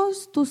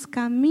todos tus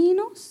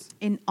caminos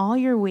In all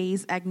your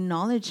ways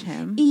acknowledge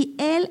Him, y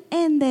Él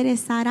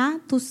enderezará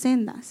tus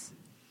sendas.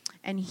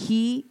 and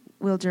He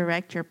will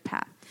direct your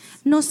path.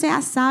 No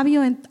seas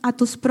sabio a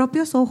tus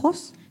propios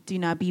ojos. Do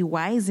not be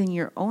wise in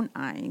your own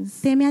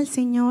eyes. Teme al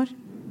Señor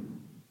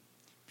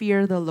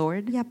Fear the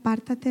Lord y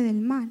apártate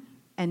del mal.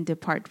 and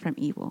depart from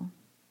evil.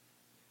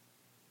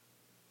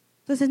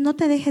 Entonces no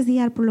te dejes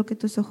guiar por lo que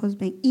tus ojos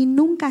ven y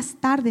nunca es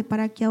tarde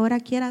para que ahora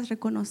quieras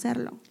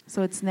reconocerlo.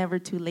 So it's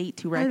never too late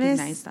to Tal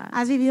recognize vez that.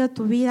 has vivido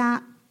tu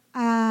vida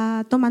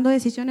tomando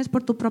decisiones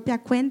por tu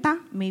propia cuenta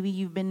Maybe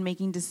you've been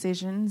making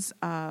decisions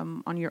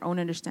on your own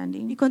y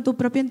understanding con tu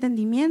propio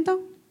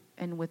entendimiento,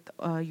 and with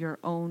your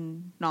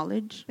own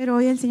knowledge. pero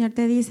hoy el Señor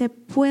te dice,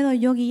 puedo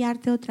yo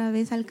guiarte otra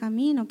vez al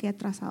camino que he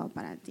trazado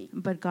para ti.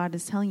 But God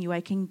is telling you,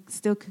 I can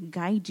still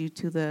guide you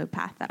to the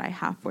path that I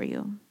have for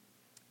you.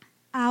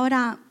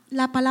 Ahora,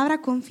 la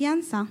palabra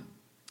confianza,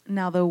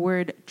 Now the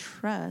word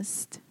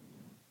trust,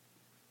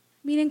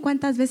 miren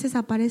cuántas veces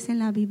aparece en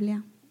la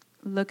Biblia.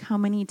 look how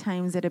many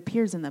times it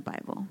appears in the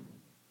Bible.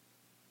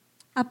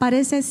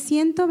 Aparece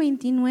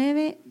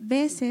 129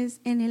 veces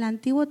en el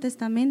Antiguo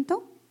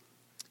Testamento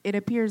It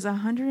appears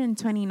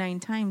 129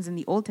 times in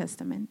the Old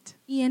Testament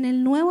y en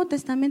el Nuevo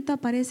Testamento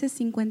aparece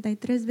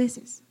 53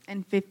 veces.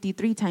 and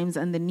 53 times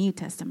in the New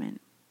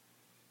Testament.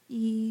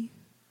 ¿Y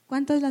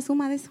cuánto es la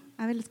suma de eso?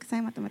 A ver, los que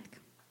saben matemática.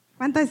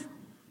 ¿Cuánto es?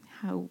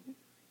 How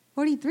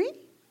 43?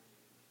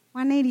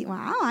 180.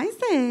 Wow, ahí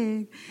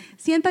se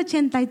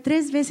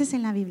 183 veces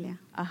en la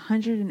Biblia.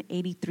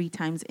 183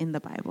 times in the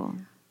Bible.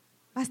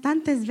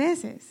 Bastantes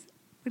veces.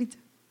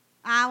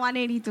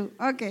 182.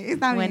 Ok,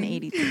 está bien.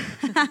 182.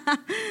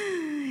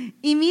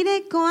 Y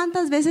mire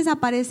cuántas veces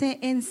aparece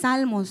en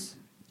Salmos.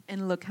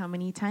 And look how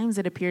many times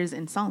it appears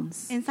in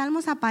Psalms. En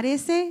Salmos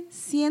aparece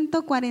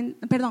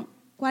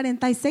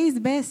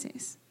 46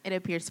 veces. It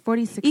appears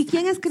 46 ¿Y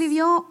quién times.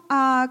 escribió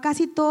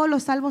casi todos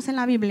los salmos en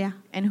la Biblia?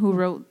 And who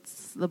wrote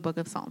the book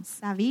of Psalms?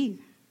 David.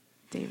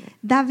 David.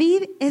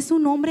 David es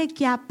un hombre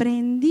que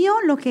aprendió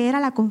lo que era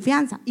la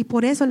confianza y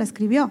por eso la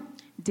escribió.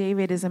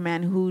 David is a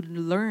man who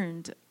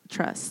learned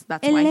trust.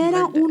 That's Él why he era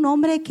learned it. un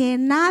hombre que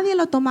nadie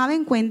lo tomaba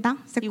en cuenta.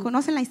 Se Y-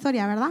 conoce la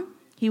historia, ¿verdad?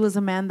 He was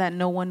a man that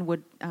no one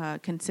would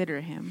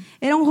consider him.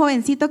 Era un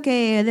jovencito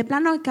que de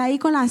plano caí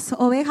con las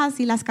ovejas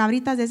y las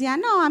cabritas decía,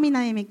 no, a mí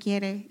nadie me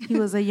quiere. He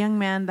was a young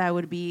man that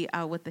would be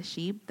out with the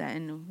sheep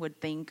and would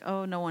think,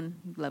 oh, no one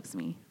loves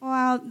me.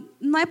 O,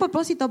 no hay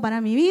propósito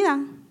para mi vida,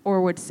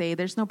 Or would say,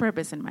 there's no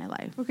purpose in my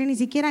life porque ni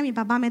siquiera mi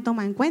papá me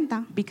toma en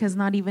cuenta. because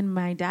not even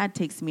my dad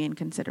takes me in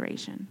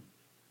consideration.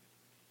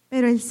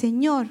 Pero el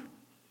Señor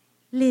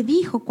le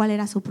dijo cuál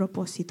era su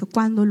propósito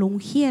cuando lo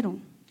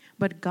ungieron.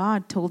 But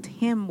God told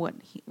him what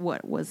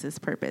was his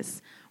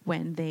purpose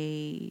when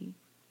they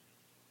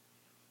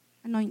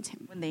Anoint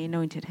him.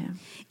 anointed him.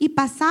 Y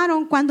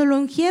pasaron, cuando lo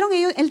ungieron,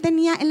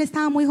 él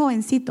estaba muy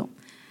jovencito,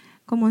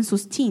 como en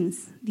sus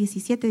teens,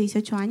 17,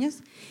 18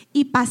 años.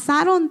 Y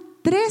pasaron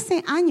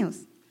 13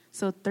 años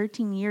So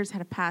 13 years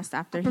had passed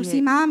after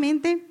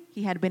aproximadamente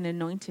he had been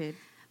anointed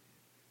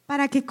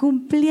para que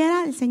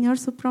cumpliera el Señor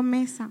su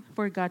promesa.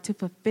 for God to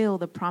fulfill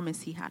the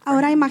promise he had for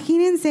Ahora him.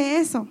 imagínense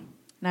eso.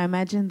 Now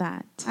imagine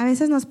that. A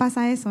veces nos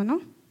pasa eso,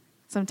 ¿no?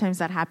 Sometimes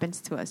that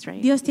happens to us,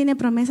 right? Dios tiene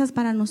promesas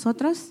para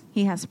nosotros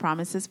He has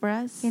promises for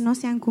us que no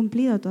se han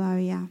cumplido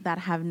todavía. that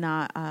have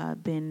not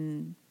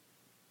been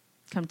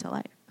come to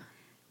life.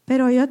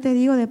 Pero yo te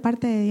digo de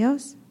parte de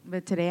Dios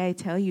But today I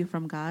tell you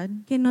from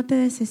God que no te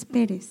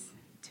desesperes.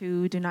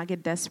 to do not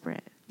get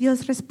desperate.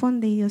 Dios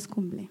responde y Dios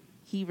cumple.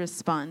 He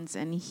responds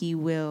and he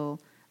will,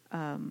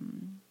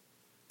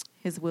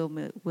 his will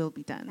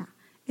be done.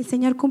 El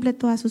Señor cumple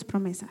todas sus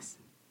promesas.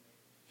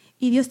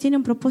 Y Dios tiene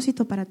un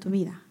propósito para tu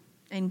vida.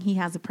 And he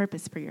has a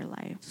purpose for your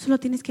life. Solo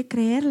tienes que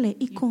creerle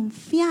y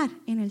confiar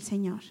en el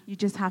Señor. You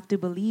just have to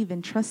believe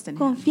and trust in him.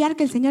 Confiar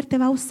que el Señor te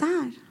va a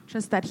usar.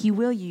 Trust that he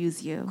will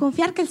use you.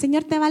 Confiar que el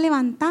Señor te va a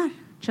levantar.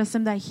 Trust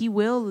him that he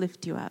will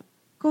lift you up.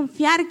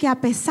 Confiar que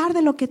a pesar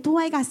de lo que tú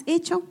hayas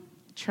hecho,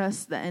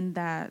 Trust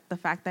that the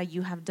fact that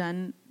you have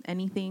done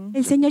anything.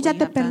 el Señor ya what you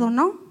te have done,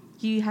 perdonó,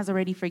 he has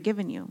already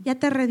forgiven you. ya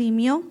te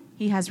redimió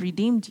He has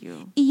redeemed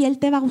you. y Él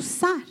te va a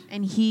usar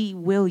And he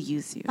will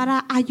use you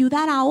para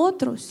ayudar a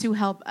otros to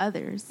help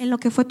others en lo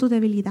que fue tu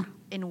debilidad.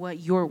 in what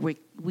your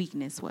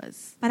weakness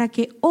was, Para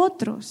que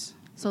otros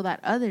so that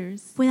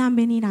others puedan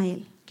venir a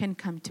Él. can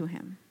come to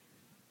him.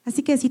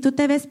 Así que si tú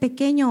te ves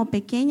pequeño o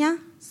pequeña,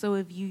 So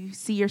if you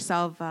see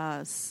yourself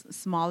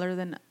smaller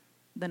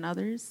than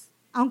others,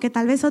 aunque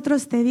tal vez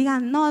otros te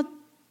digan, no,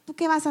 ¿tú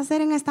qué vas a hacer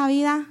en esta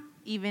vida?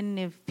 even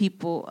if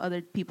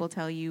other people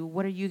tell you,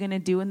 what are you going to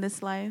do in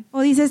this life?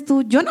 O dices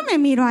tú, yo no me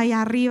miro ahí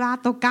arriba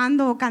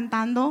tocando o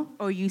cantando.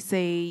 Or you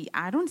say,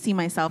 I don't see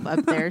myself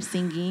up there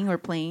singing or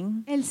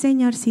playing. El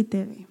Señor sí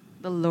te ve.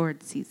 The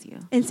Lord sees you.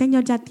 El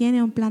Señor ya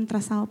tiene un plan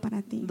trazado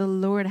para ti. The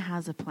Lord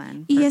has a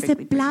plan. Y ese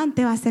perfectly plan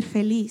te va a hacer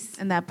feliz.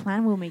 planned. And that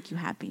plan will make you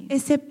happy.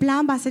 Ese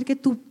plan va a hacer que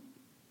tu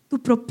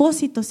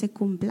propósito se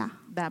cumpla.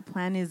 That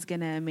plan is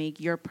going to make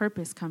your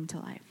purpose come to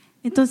life.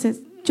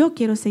 Entonces, yo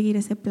quiero seguir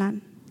ese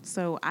plan.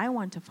 So I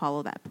want to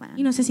follow that Y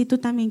plan. no sé si tú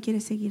también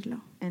quieres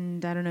seguirlo.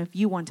 And I don't know if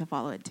you want to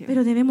follow it too.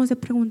 Pero debemos de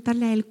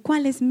preguntarle a Él,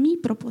 ¿cuál es mi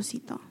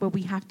propósito? But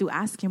we have to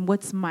ask him,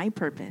 what's my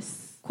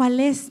purpose?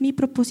 ¿Cuál es mi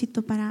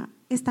propósito para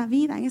esta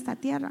vida, en esta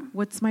tierra?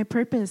 What's my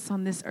purpose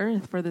on this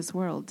earth for this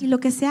world? Y lo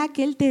que sea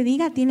que Él te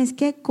diga, tienes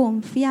que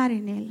confiar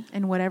en Él.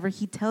 And whatever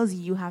he tells you,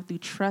 you have to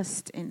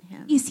trust in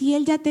him. Y si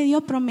Él ya te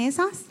dio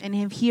promesas, And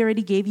if he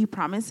already gave you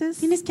promises,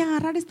 tienes que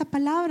agarrar esta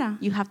palabra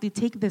you have to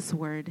take this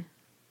word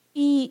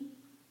y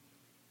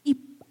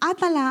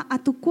átala a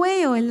tu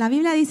cuello. En la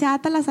Biblia dice,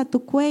 átalas a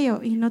tu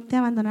cuello y no te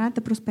abandonarán,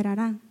 te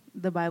prosperarán.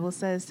 the Bible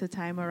says to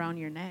tie 'em around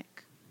your neck.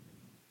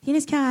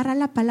 Tienes que agarrar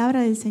la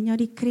palabra del Señor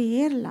y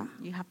creerla.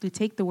 You have to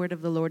take the word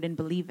of the Lord and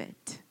believe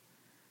it.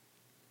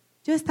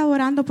 Yo estaba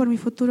orando por mi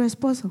futuro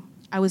esposo.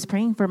 I was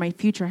praying for my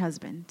future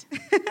husband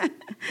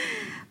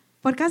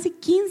Por casi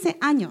 15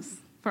 años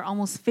for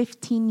almost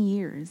 15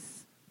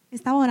 years.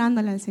 estaba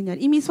orándole al Señor.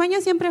 Y mi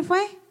sueño siempre fue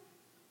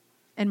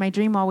And my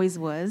dream always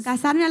was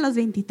casarme a los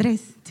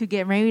 23. to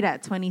get married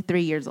at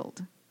 23 years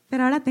old.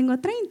 Pero ahora tengo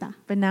 30.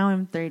 But now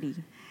I'm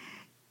 30.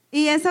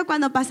 Y eso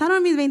cuando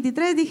pasaron mis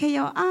 23 dije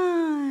yo,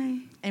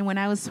 ay. And when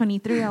I was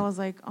 23, I was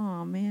like,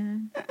 oh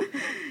man.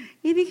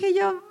 Y dije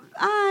yo,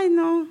 ay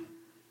no.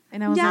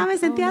 And I was Ya like, me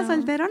sentía oh, no.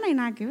 solterona y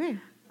nada que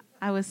ver.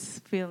 I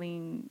was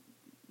feeling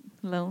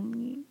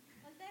lonely.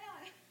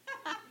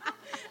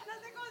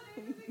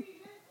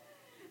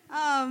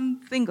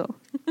 Single.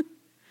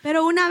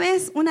 Pero una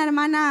vez una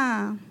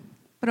hermana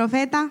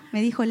profeta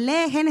me dijo,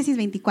 lee Génesis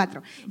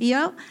 24. Y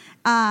yo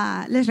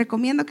les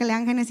recomiendo que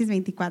lean Génesis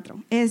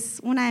 24. Es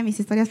una de mis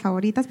historias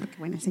favoritas porque,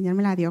 bueno, el Señor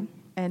me la dio.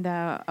 And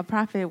a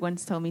prophet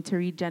once told me to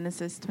read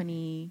Genesis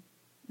 29,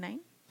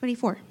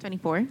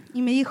 24.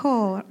 Y me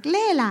dijo,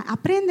 léela,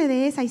 aprende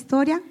de esa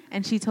historia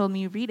And she told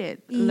me, read it,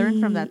 learn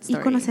from that y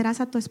story. conocerás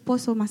a tu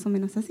esposo más o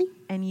menos así.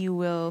 And you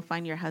will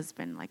find your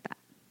husband like that.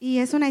 Y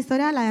es una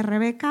historia, la de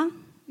Rebeca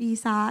y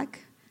Isaac.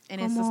 And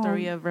it's the Como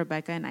story of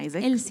Rebecca and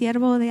Isaac. el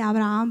siervo de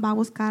Abraham va a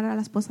buscar a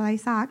la esposa de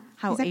Isaac.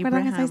 How ¿Se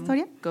acuerdan de esa Abraham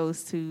historia?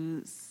 goes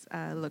to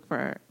look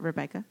for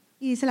Rebecca.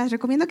 Y se las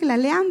recomiendo que la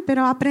lean,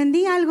 pero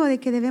aprendí algo de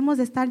que debemos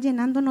de estar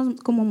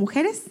llenándonos como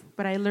mujeres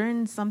But I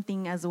learned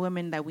something as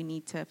women that we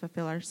need to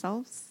fulfill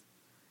ourselves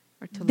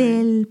or to learn.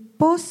 del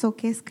pozo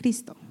que es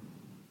Cristo,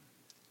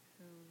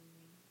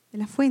 de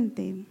la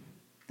fuente,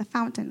 the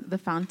fountain. The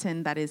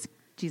fountain that is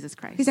Jesus ¿Y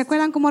Christ. se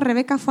acuerdan cómo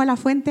Rebeca fue a la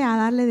fuente a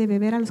darle de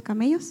beber a los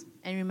camellos?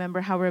 And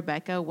remember how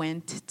Rebecca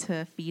went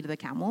to feed the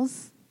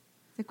camels?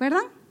 ¿Se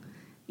acuerdan?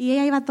 Y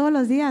ella iba todos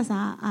los días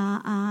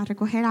a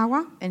recoger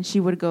agua. And she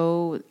would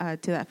go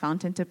to that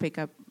fountain to pick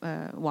up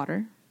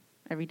water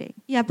every day.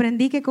 Y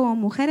aprendí que como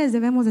mujeres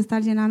debemos de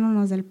estar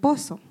llenándonos del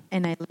pozo.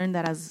 And I learned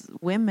that as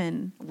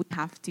women, we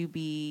have to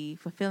be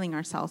fulfilling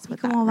ourselves Y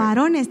with that. como river.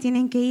 varones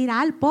tienen que ir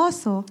al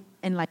pozo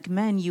And like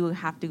men, you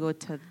have to go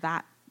to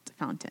that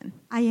fountain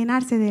a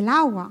llenarse del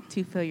agua.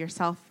 to fill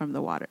yourself from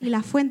the water. Y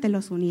la fuente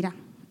los unirá.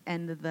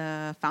 And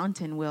the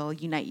fountain will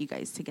unite you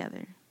guys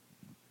together.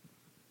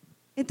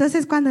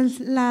 Entonces cuando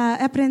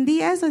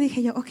aprendí eso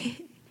dije yo, ok,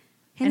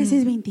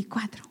 Génesis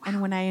 24. wow.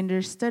 And when I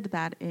understood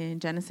that in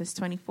Genesis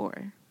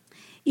 24,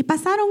 Y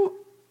pasaron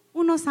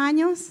unos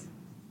años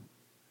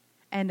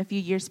and a few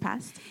years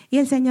passed, y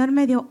el Señor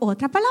me dio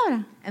otra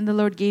palabra. and the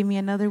Lord gave me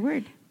another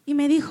word. Y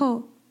me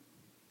dijo,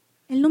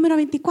 el número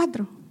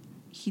 24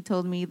 He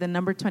told me the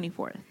number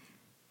 24.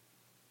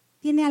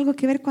 tiene algo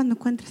que ver cuando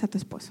encuentres a tu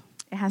esposo.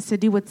 It has to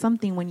do with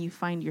something when you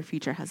find your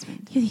future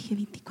husband. Yo dije,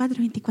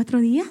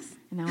 24 días,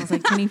 And I was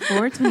like,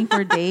 24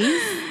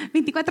 days,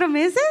 24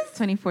 meses,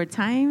 24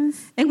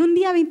 times en un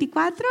día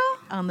 24,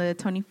 on the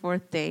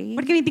 24th day.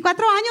 porque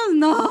 24 años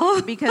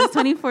no. Because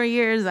 24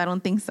 years, I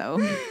don't think so.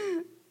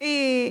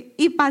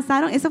 Y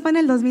pasaron, eso fue en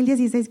el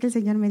 2016 que el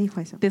Señor me dijo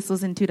eso. This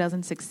was in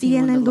 2016 Y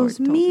en when el the Lord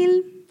told me.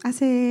 2000,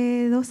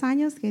 hace 2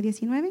 años, que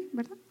 19,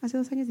 ¿verdad? Hace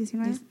 2 años,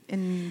 19.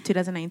 In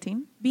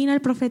 2019, Vino el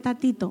profeta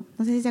Tito.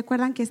 No sé si se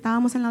acuerdan que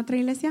estábamos en la otra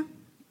iglesia,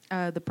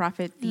 the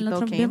prophet en el Tito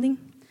otro came building.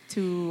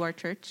 to our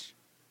church.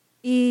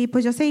 Y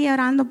pues yo seguía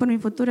orando por mi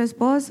futuro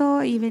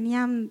esposo y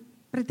venían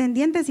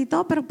pretendientes y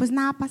todo, pero pues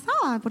nada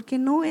pasaba porque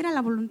no era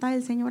la voluntad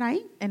del Señor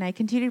ahí. And I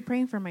continued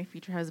praying for my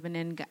future husband,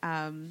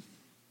 and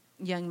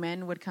young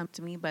men would come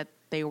to me, but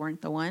they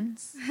weren't the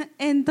ones.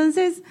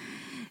 Entonces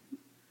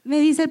me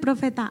dice el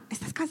profeta,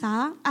 ¿estás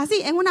casada?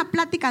 Así, en una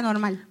plática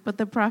normal. But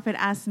the prophet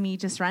asked me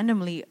just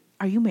randomly,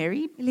 "Are you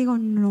married?" Y le digo,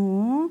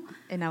 no.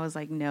 And I was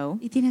like, "No."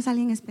 ¿Y tienes a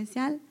alguien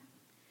especial?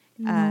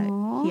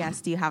 No. He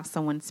asked, "Do you have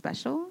someone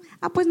special?"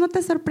 Ah, pues no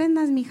te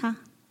sorprendas, mija.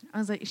 I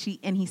was like,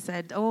 and he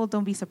said, "Oh,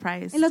 don't be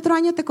surprised. El otro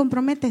año te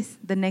comprometes.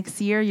 The next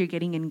year you're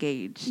getting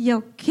engaged." Y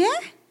yo, ¿qué?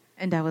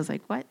 And I was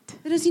like, "What?"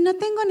 Pero si no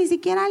tengo ni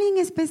siquiera a alguien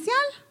especial.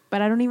 But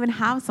I don't even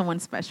have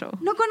someone special.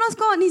 No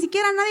conozco ni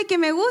siquiera a nadie que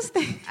me guste.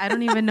 I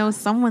don't even know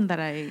someone that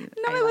I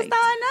No me liked.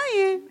 gustaba a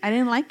nadie. I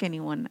didn't like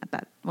anyone at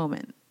that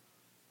moment.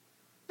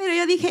 Pero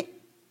yo dije,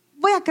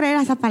 voy a creer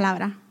a esa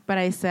palabra. But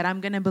I said,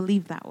 I'm going to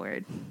believe that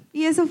word.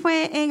 Y eso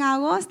fue en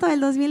agosto del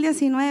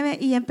 2019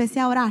 y empecé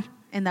a orar.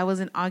 And that was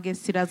in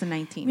August Mi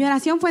 2019.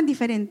 oración fue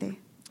diferente.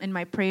 And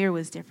my prayer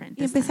was different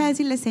Y this empecé a time.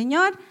 decirle,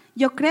 Señor,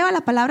 yo creo a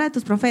la palabra de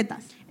tus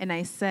profetas. And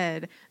I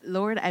said,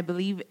 Lord, I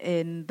believe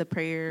in the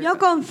prayer, Yo the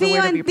confío word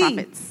of en your ti.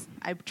 prophets.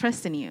 I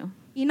trust in you.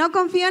 Y no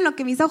confío en lo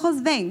que mis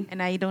ojos ven,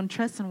 And I don't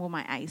trust in what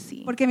my eyes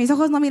see. porque mis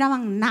ojos no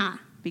miraban nada.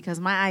 Because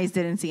my eyes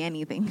didn't see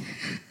anything.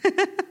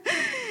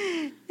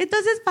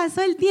 Entonces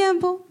pasó el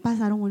tiempo,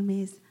 pasaron un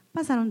mes,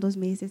 pasaron 2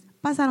 meses,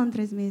 pasaron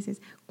 3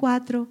 meses,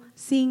 4,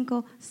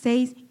 5,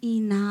 6 y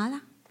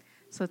nada.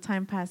 So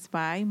time passed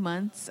by,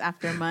 months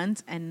after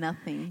months, and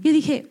nothing. Yo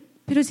dije,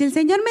 pero si el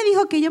Señor me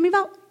dijo que yo me iba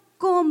a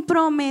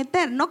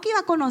comprometer, no que iba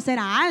a conocer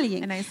a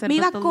alguien, And I said, me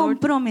iba a but the Lord-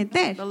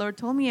 comprometer The Lord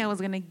told me I was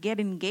going to get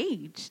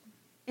engaged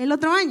el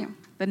otro año.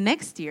 the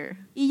next year.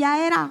 Y ya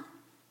era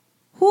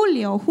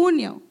julio o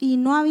junio y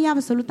no había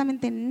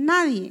absolutamente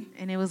nadie.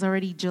 And it was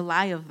already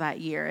July of that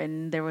year,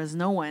 and there was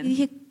no Y one.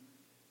 dije,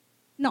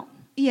 no.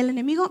 Y el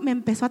enemigo me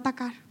empezó a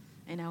atacar.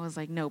 And I was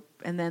like, nope.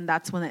 And then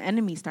that's when the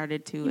enemy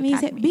started Y to me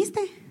dice, attack me. ¿viste?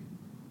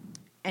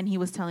 And he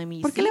was telling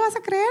me, ¿Por qué "See, le vas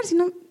a creer si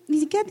no,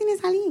 ni siquiera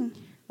tienes a alguien?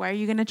 why are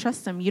you going to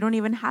trust him? You don't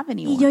even have Y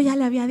yo anyone." ya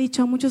le había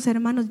dicho a muchos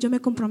hermanos, yo me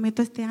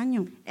comprometo este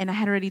año. And I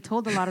had already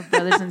told a lot of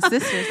brothers and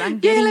sisters, I'm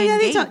Yo ya getting le había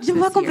dicho, engaged yo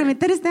me voy a this year.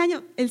 comprometer este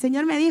año. El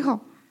Señor me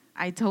dijo,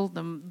 I told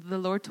them, the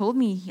Lord told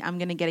me I'm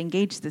going to get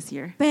engaged this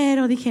year.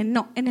 pero dije,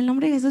 no, en el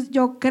nombre de Jesús,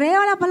 yo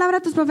creo la palabra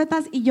de tus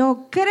profetas y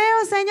yo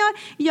creo, Señor,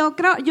 y yo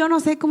creo, yo no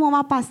sé cómo va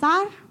a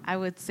pasar, I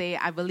would say,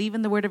 I believe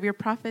in the word of your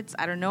prophets.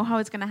 I don't know how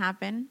it's going to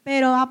happen,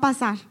 pero va a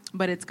pasar.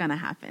 but it's going to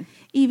happen.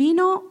 Y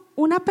vino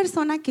una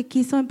persona que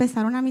quiso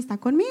empezar una amistad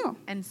conmigo.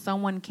 And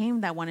someone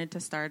came that wanted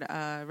to start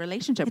a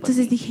relationship with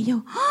Entonces me. dije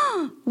yo,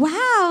 ¡oh,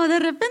 wow! De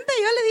repente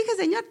yo le dije,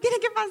 Señor, tiene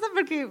que pasar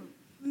porque...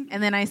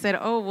 And then I said,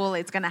 oh, well,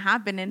 it's going to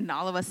happen. And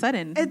all of a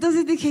sudden,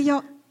 Entonces dije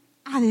yo,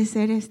 ha de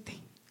ser este.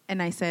 and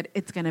I said,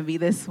 it's going to be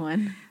this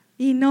one.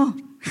 Y no.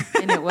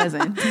 And it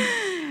wasn't.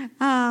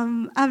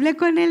 Hablé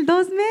con él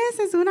 2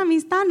 meses, una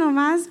amistad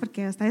nomás,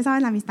 porque ustedes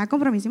saben la amistad,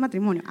 compromiso y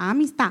matrimonio.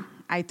 Amistad.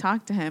 I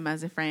talked to him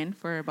as a friend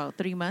for about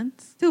 3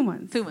 months. 2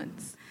 months. 2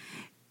 months.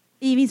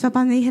 Y mis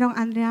papás me dijeron,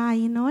 Andrea,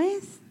 ahí no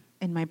es.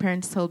 And my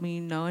parents told me,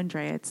 no,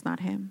 Andrea, it's not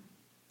him.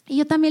 Y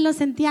yo también lo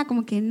sentía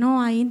como que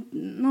no, ahí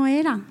no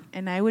era.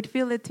 And I would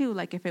feel it too,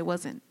 like if it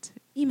wasn't.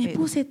 Y me it.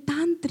 puse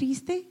tan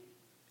triste,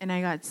 And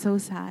I got so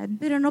sad,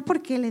 pero no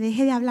porque le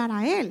dejé de hablar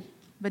a él,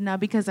 but not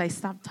because I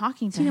stopped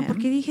talking to sino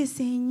porque him, dije,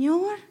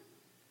 Señor,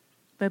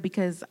 but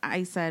because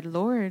I said,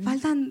 Lord,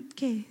 faltan,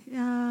 ¿qué?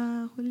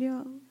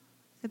 Julio,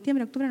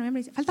 septiembre, octubre,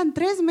 noviembre, faltan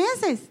 3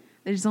 meses.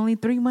 there's only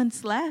 3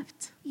 months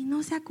left. Y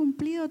no se ha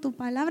cumplido tu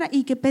palabra.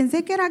 Y que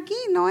pensé que era aquí,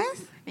 ¿no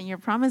es? And your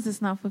promise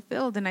is not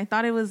fulfilled. And I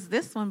thought it was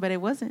this one, but it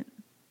wasn't.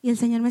 Y el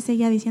Señor me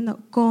seguía diciendo,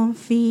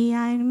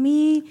 confía en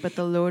mí. But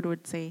the Lord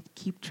would say,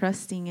 keep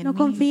trusting in No me.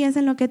 confíes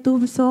en lo que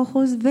tus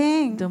ojos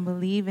ven. Don't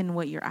believe in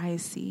what your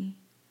eyes see.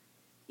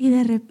 Y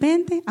de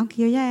repente, aunque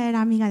yo ya era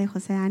amiga de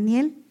José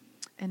Daniel,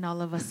 And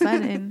all of a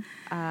sudden,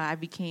 I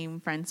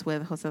became friends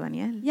with Jose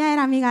Daniel. ya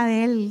era amiga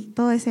de él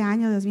todo ese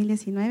año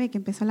 2019 que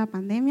empezó la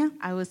pandemia.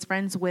 I was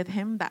friends with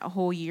him that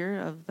whole year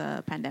of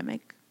the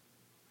pandemic.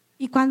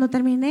 Y cuando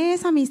terminé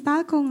esa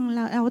amistad con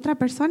la otra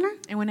persona,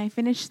 And when I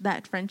finished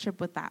that friendship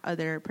with that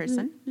other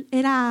person,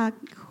 era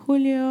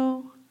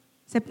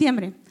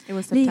septiembre. it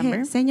was Le dije,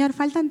 September, Señor,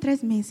 faltan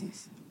 3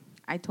 meses.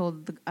 I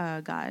told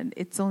God,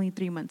 it's only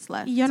 3 months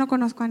left. Y yo no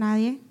conozco a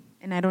nadie,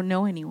 And I don't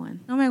know anyone.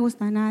 no me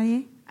gusta a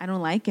nadie. I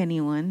don't like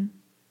anyone.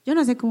 Yo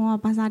no sé cómo va a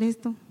pasar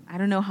esto. I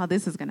don't know how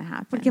this is going to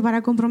happen. Porque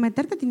para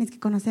comprometerte tienes que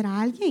conocer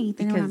a alguien y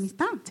tener una Because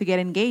amistad. to get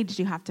engaged,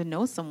 you have to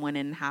know someone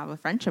and have a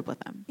friendship with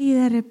them. Y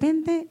de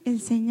repente el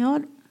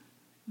Señor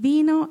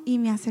vino y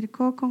me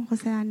acercó con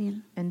José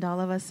Daniel. And all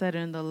of a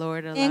sudden, the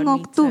Lord En allowed me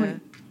octubre.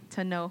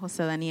 to know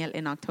Jose Daniel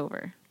in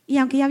October. Y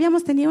aunque ya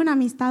habíamos tenido una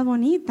amistad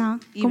bonita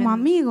como Even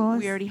amigos,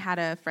 we already had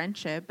a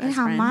friendship él as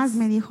jamás friends.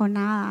 me dijo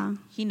nada.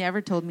 He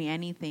never told me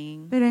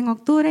anything. Pero en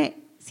octubre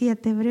se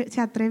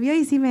atrevió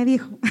y sí me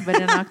dijo. But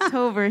in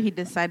October, he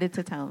decided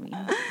to tell me.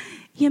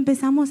 Y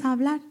empezamos a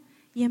hablar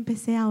y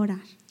empecé a orar.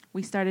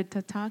 We started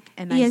to talk,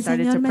 and Y I el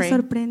started Señor to me pray.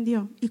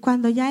 sorprendió. Y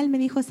cuando ya él me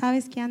dijo,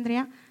 ¿sabes qué,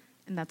 Andrea?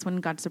 And that's when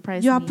God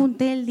surprised Yo me.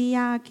 apunté el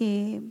día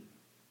que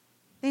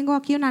tengo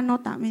aquí una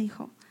nota, me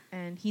dijo.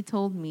 And he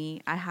told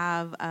me, I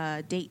have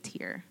a date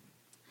here.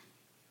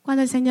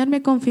 Cuando el Señor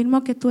me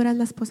confirmó que tú eras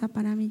la esposa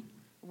para mí.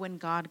 When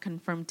God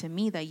confirmed to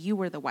me that you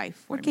were the wife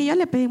for Porque me. yo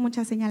le pedí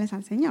muchas señales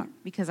al Señor.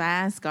 Because I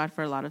asked God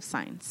for a lot of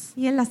signs.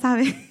 Y Él las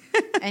sabe.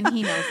 And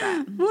he knows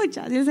that.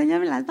 Muchas. Y el Señor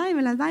me las da y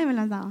me las da y me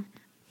las daba.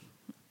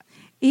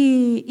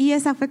 Y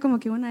esa fue como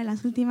que una de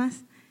las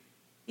últimas.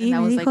 Y And that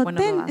me was dijo, like one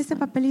of the ten last este one."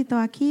 papelito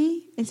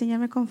aquí. El Señor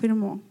me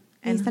confirmó.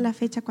 Y ahí And- está la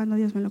fecha cuando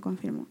Dios me lo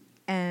confirmó.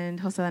 And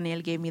Jose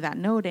Daniel gave me that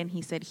note, and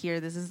he said, here,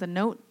 this is the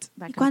note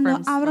that Y cuando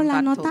confirms abro when la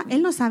God nota, told me.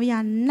 él no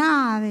sabía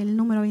nada del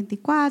número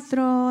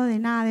 24, de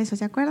nada de eso,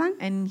 ¿se acuerdan?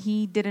 And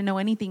he didn't know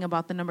anything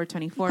about the number Y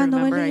 24, cuando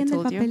voy remember I leyendo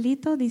el told you?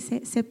 papelito,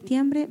 dice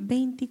septiembre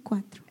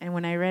 24. And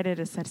when I read it,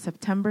 it said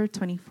September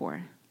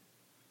 24.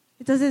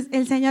 Entonces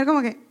el Señor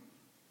como que,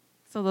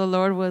 So the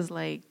Lord was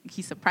like,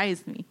 he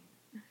surprised me.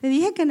 te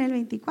dije que en el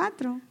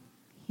 24.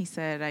 He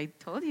said, I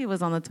told you it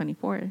was on the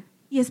 24th.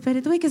 Y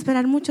tuve que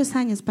esperar muchos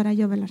años para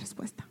yo ver la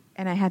respuesta.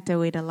 And I had to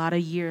wait a lot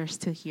of years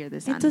to hear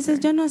this Entonces answer.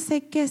 yo no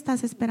sé qué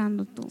estás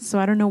esperando tú. So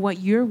I don't know what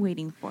you're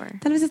waiting for.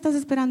 Tal vez estás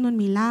esperando un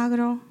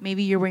milagro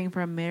Maybe you're waiting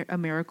for a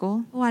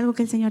miracle o algo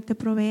que el Señor te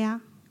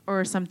provea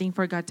or something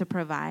for God to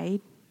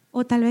provide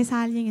o tal vez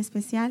a alguien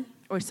especial.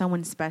 or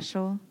someone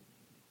special.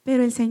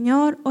 Pero el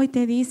Señor hoy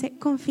te dice,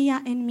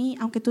 confía en mí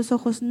aunque tus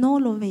ojos no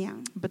lo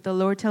vean. But the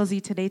Lord tells you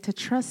today to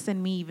trust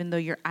in me even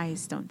though your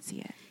eyes don't see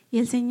it. Y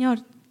el Señor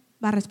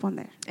va a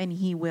responder. And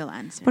he will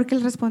answer. Porque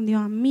Él respondió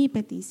a mi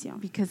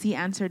petición. Because he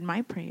answered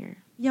my prayer.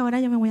 Y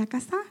ahora yo me voy a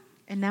casar.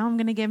 And now I'm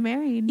going to get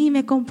married. Y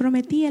me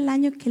comprometí el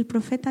año que el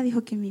profeta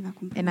dijo que me iba a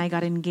cumplir. And I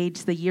got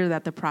engaged the year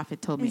that the prophet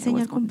told me El I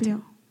was Señor going to.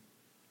 cumplió.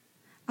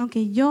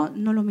 Aunque yo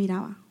no lo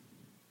miraba.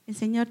 El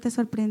Señor te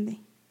sorprende.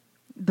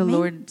 The Amén.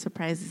 Lord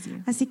surprises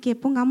you. Así que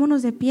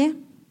pongámonos de pie.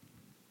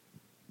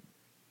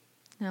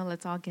 Now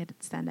let's all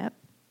stand up.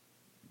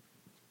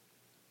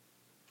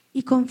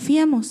 Y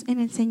confiemos en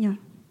el Señor.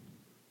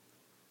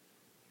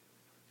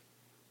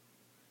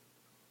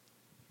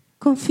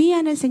 Confía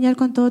en el Señor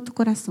con todo tu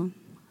corazón.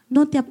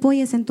 No te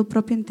apoyes en tu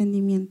propio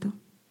entendimiento.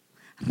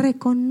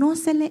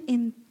 Reconócele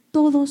en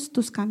todos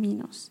tus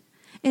caminos,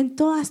 en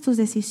todas tus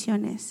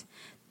decisiones.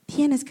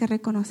 Tienes que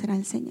reconocer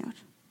al Señor.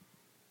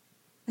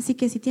 Así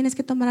que si tienes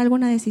que tomar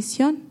alguna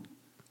decisión,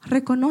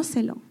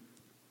 reconócelo,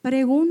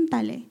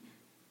 pregúntale,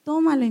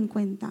 tómalo en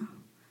cuenta,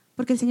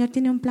 porque el Señor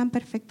tiene un plan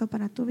perfecto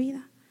para tu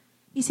vida.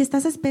 Y si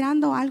estás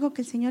esperando algo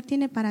que el Señor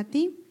tiene para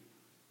ti,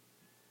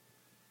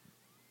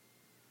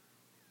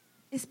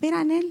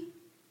 espera en Él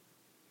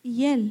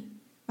y Él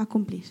va a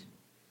cumplir.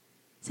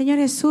 Señor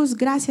Jesús,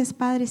 gracias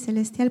Padre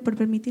Celestial por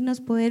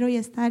permitirnos poder hoy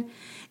estar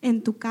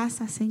en tu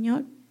casa,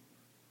 Señor.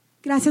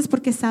 Gracias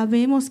porque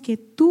sabemos que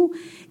tú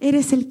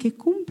eres el que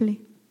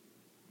cumple.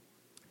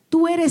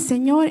 Tú eres,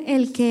 Señor,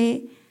 el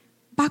que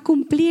va a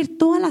cumplir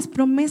todas las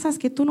promesas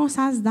que tú nos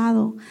has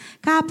dado.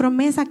 Cada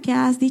promesa que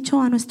has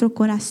dicho a nuestro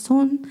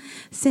corazón,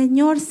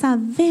 Señor,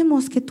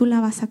 sabemos que tú la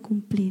vas a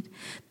cumplir.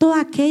 Todo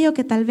aquello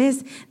que tal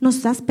vez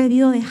nos has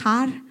pedido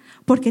dejar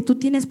porque tú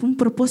tienes un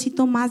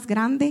propósito más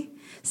grande.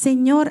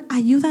 Señor,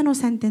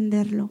 ayúdanos a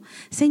entenderlo.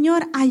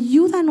 Señor,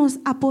 ayúdanos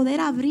a poder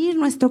abrir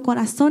nuestro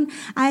corazón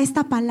a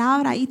esta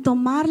palabra y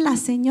tomarla,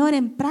 Señor,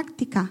 en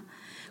práctica.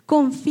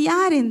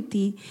 Confiar en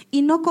ti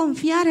y no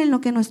confiar en lo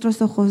que nuestros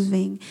ojos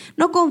ven.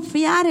 No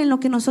confiar en lo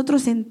que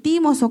nosotros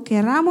sentimos o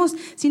querramos,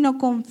 sino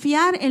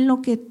confiar en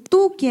lo que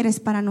tú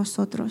quieres para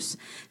nosotros.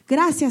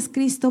 Gracias,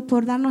 Cristo,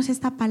 por darnos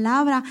esta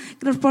palabra,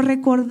 por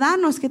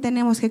recordarnos que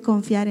tenemos que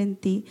confiar en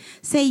ti.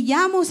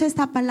 Sellamos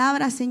esta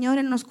palabra, Señor,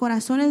 en los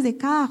corazones de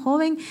cada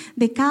joven,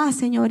 de cada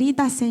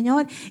señorita,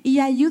 Señor, y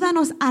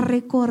ayúdanos a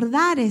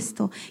recordar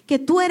esto, que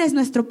tú eres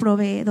nuestro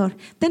proveedor.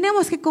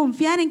 Tenemos que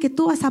confiar en que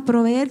tú vas a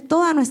proveer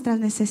todas nuestras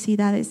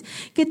necesidades,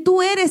 que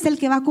tú eres el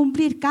que va a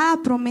cumplir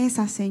cada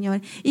promesa,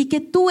 Señor, y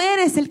que tú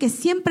eres el que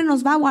siempre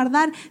nos va a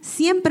guardar,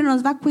 siempre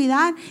nos va a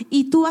cuidar,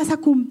 y tú vas a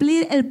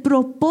cumplir el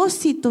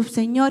propósito,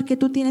 Señor, que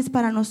tú tienes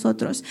para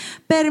nosotros.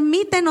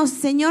 Permítenos,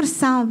 Señor,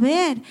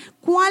 saber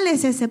cuál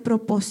es ese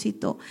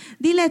propósito.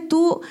 Dile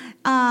tú,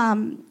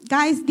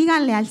 guys,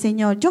 díganle al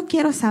Señor, yo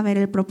quiero saber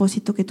el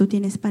propósito que tú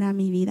tienes para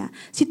mi vida.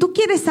 Si tú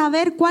quieres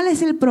saber cuál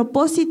es el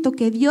propósito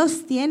que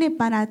Dios tiene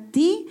para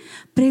ti,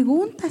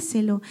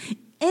 pregúntaselo.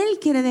 Él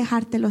quiere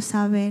dejártelo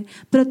saber,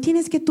 pero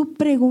tienes que tú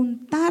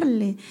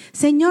preguntarle.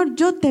 Señor,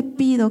 yo te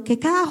pido que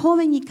cada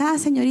joven y cada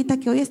señorita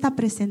que hoy está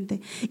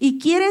presente y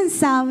quieren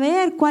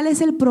saber cuál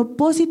es el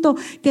propósito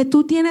que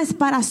tú tienes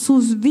para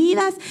sus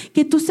vidas,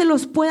 que tú se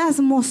los puedas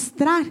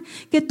mostrar,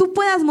 que tú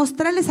puedas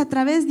mostrarles a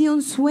través de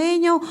un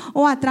sueño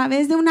o a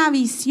través de una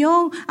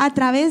visión, a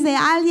través de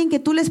alguien que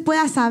tú les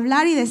puedas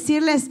hablar y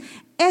decirles: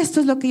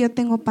 esto es lo que yo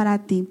tengo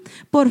para ti.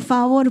 Por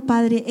favor,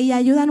 Padre, y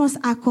ayúdanos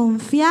a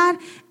confiar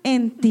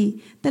en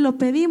ti. Te lo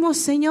pedimos,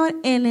 Señor,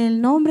 en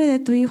el nombre de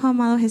tu Hijo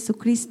amado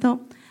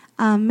Jesucristo.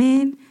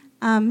 Amén,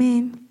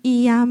 amén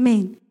y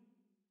amén.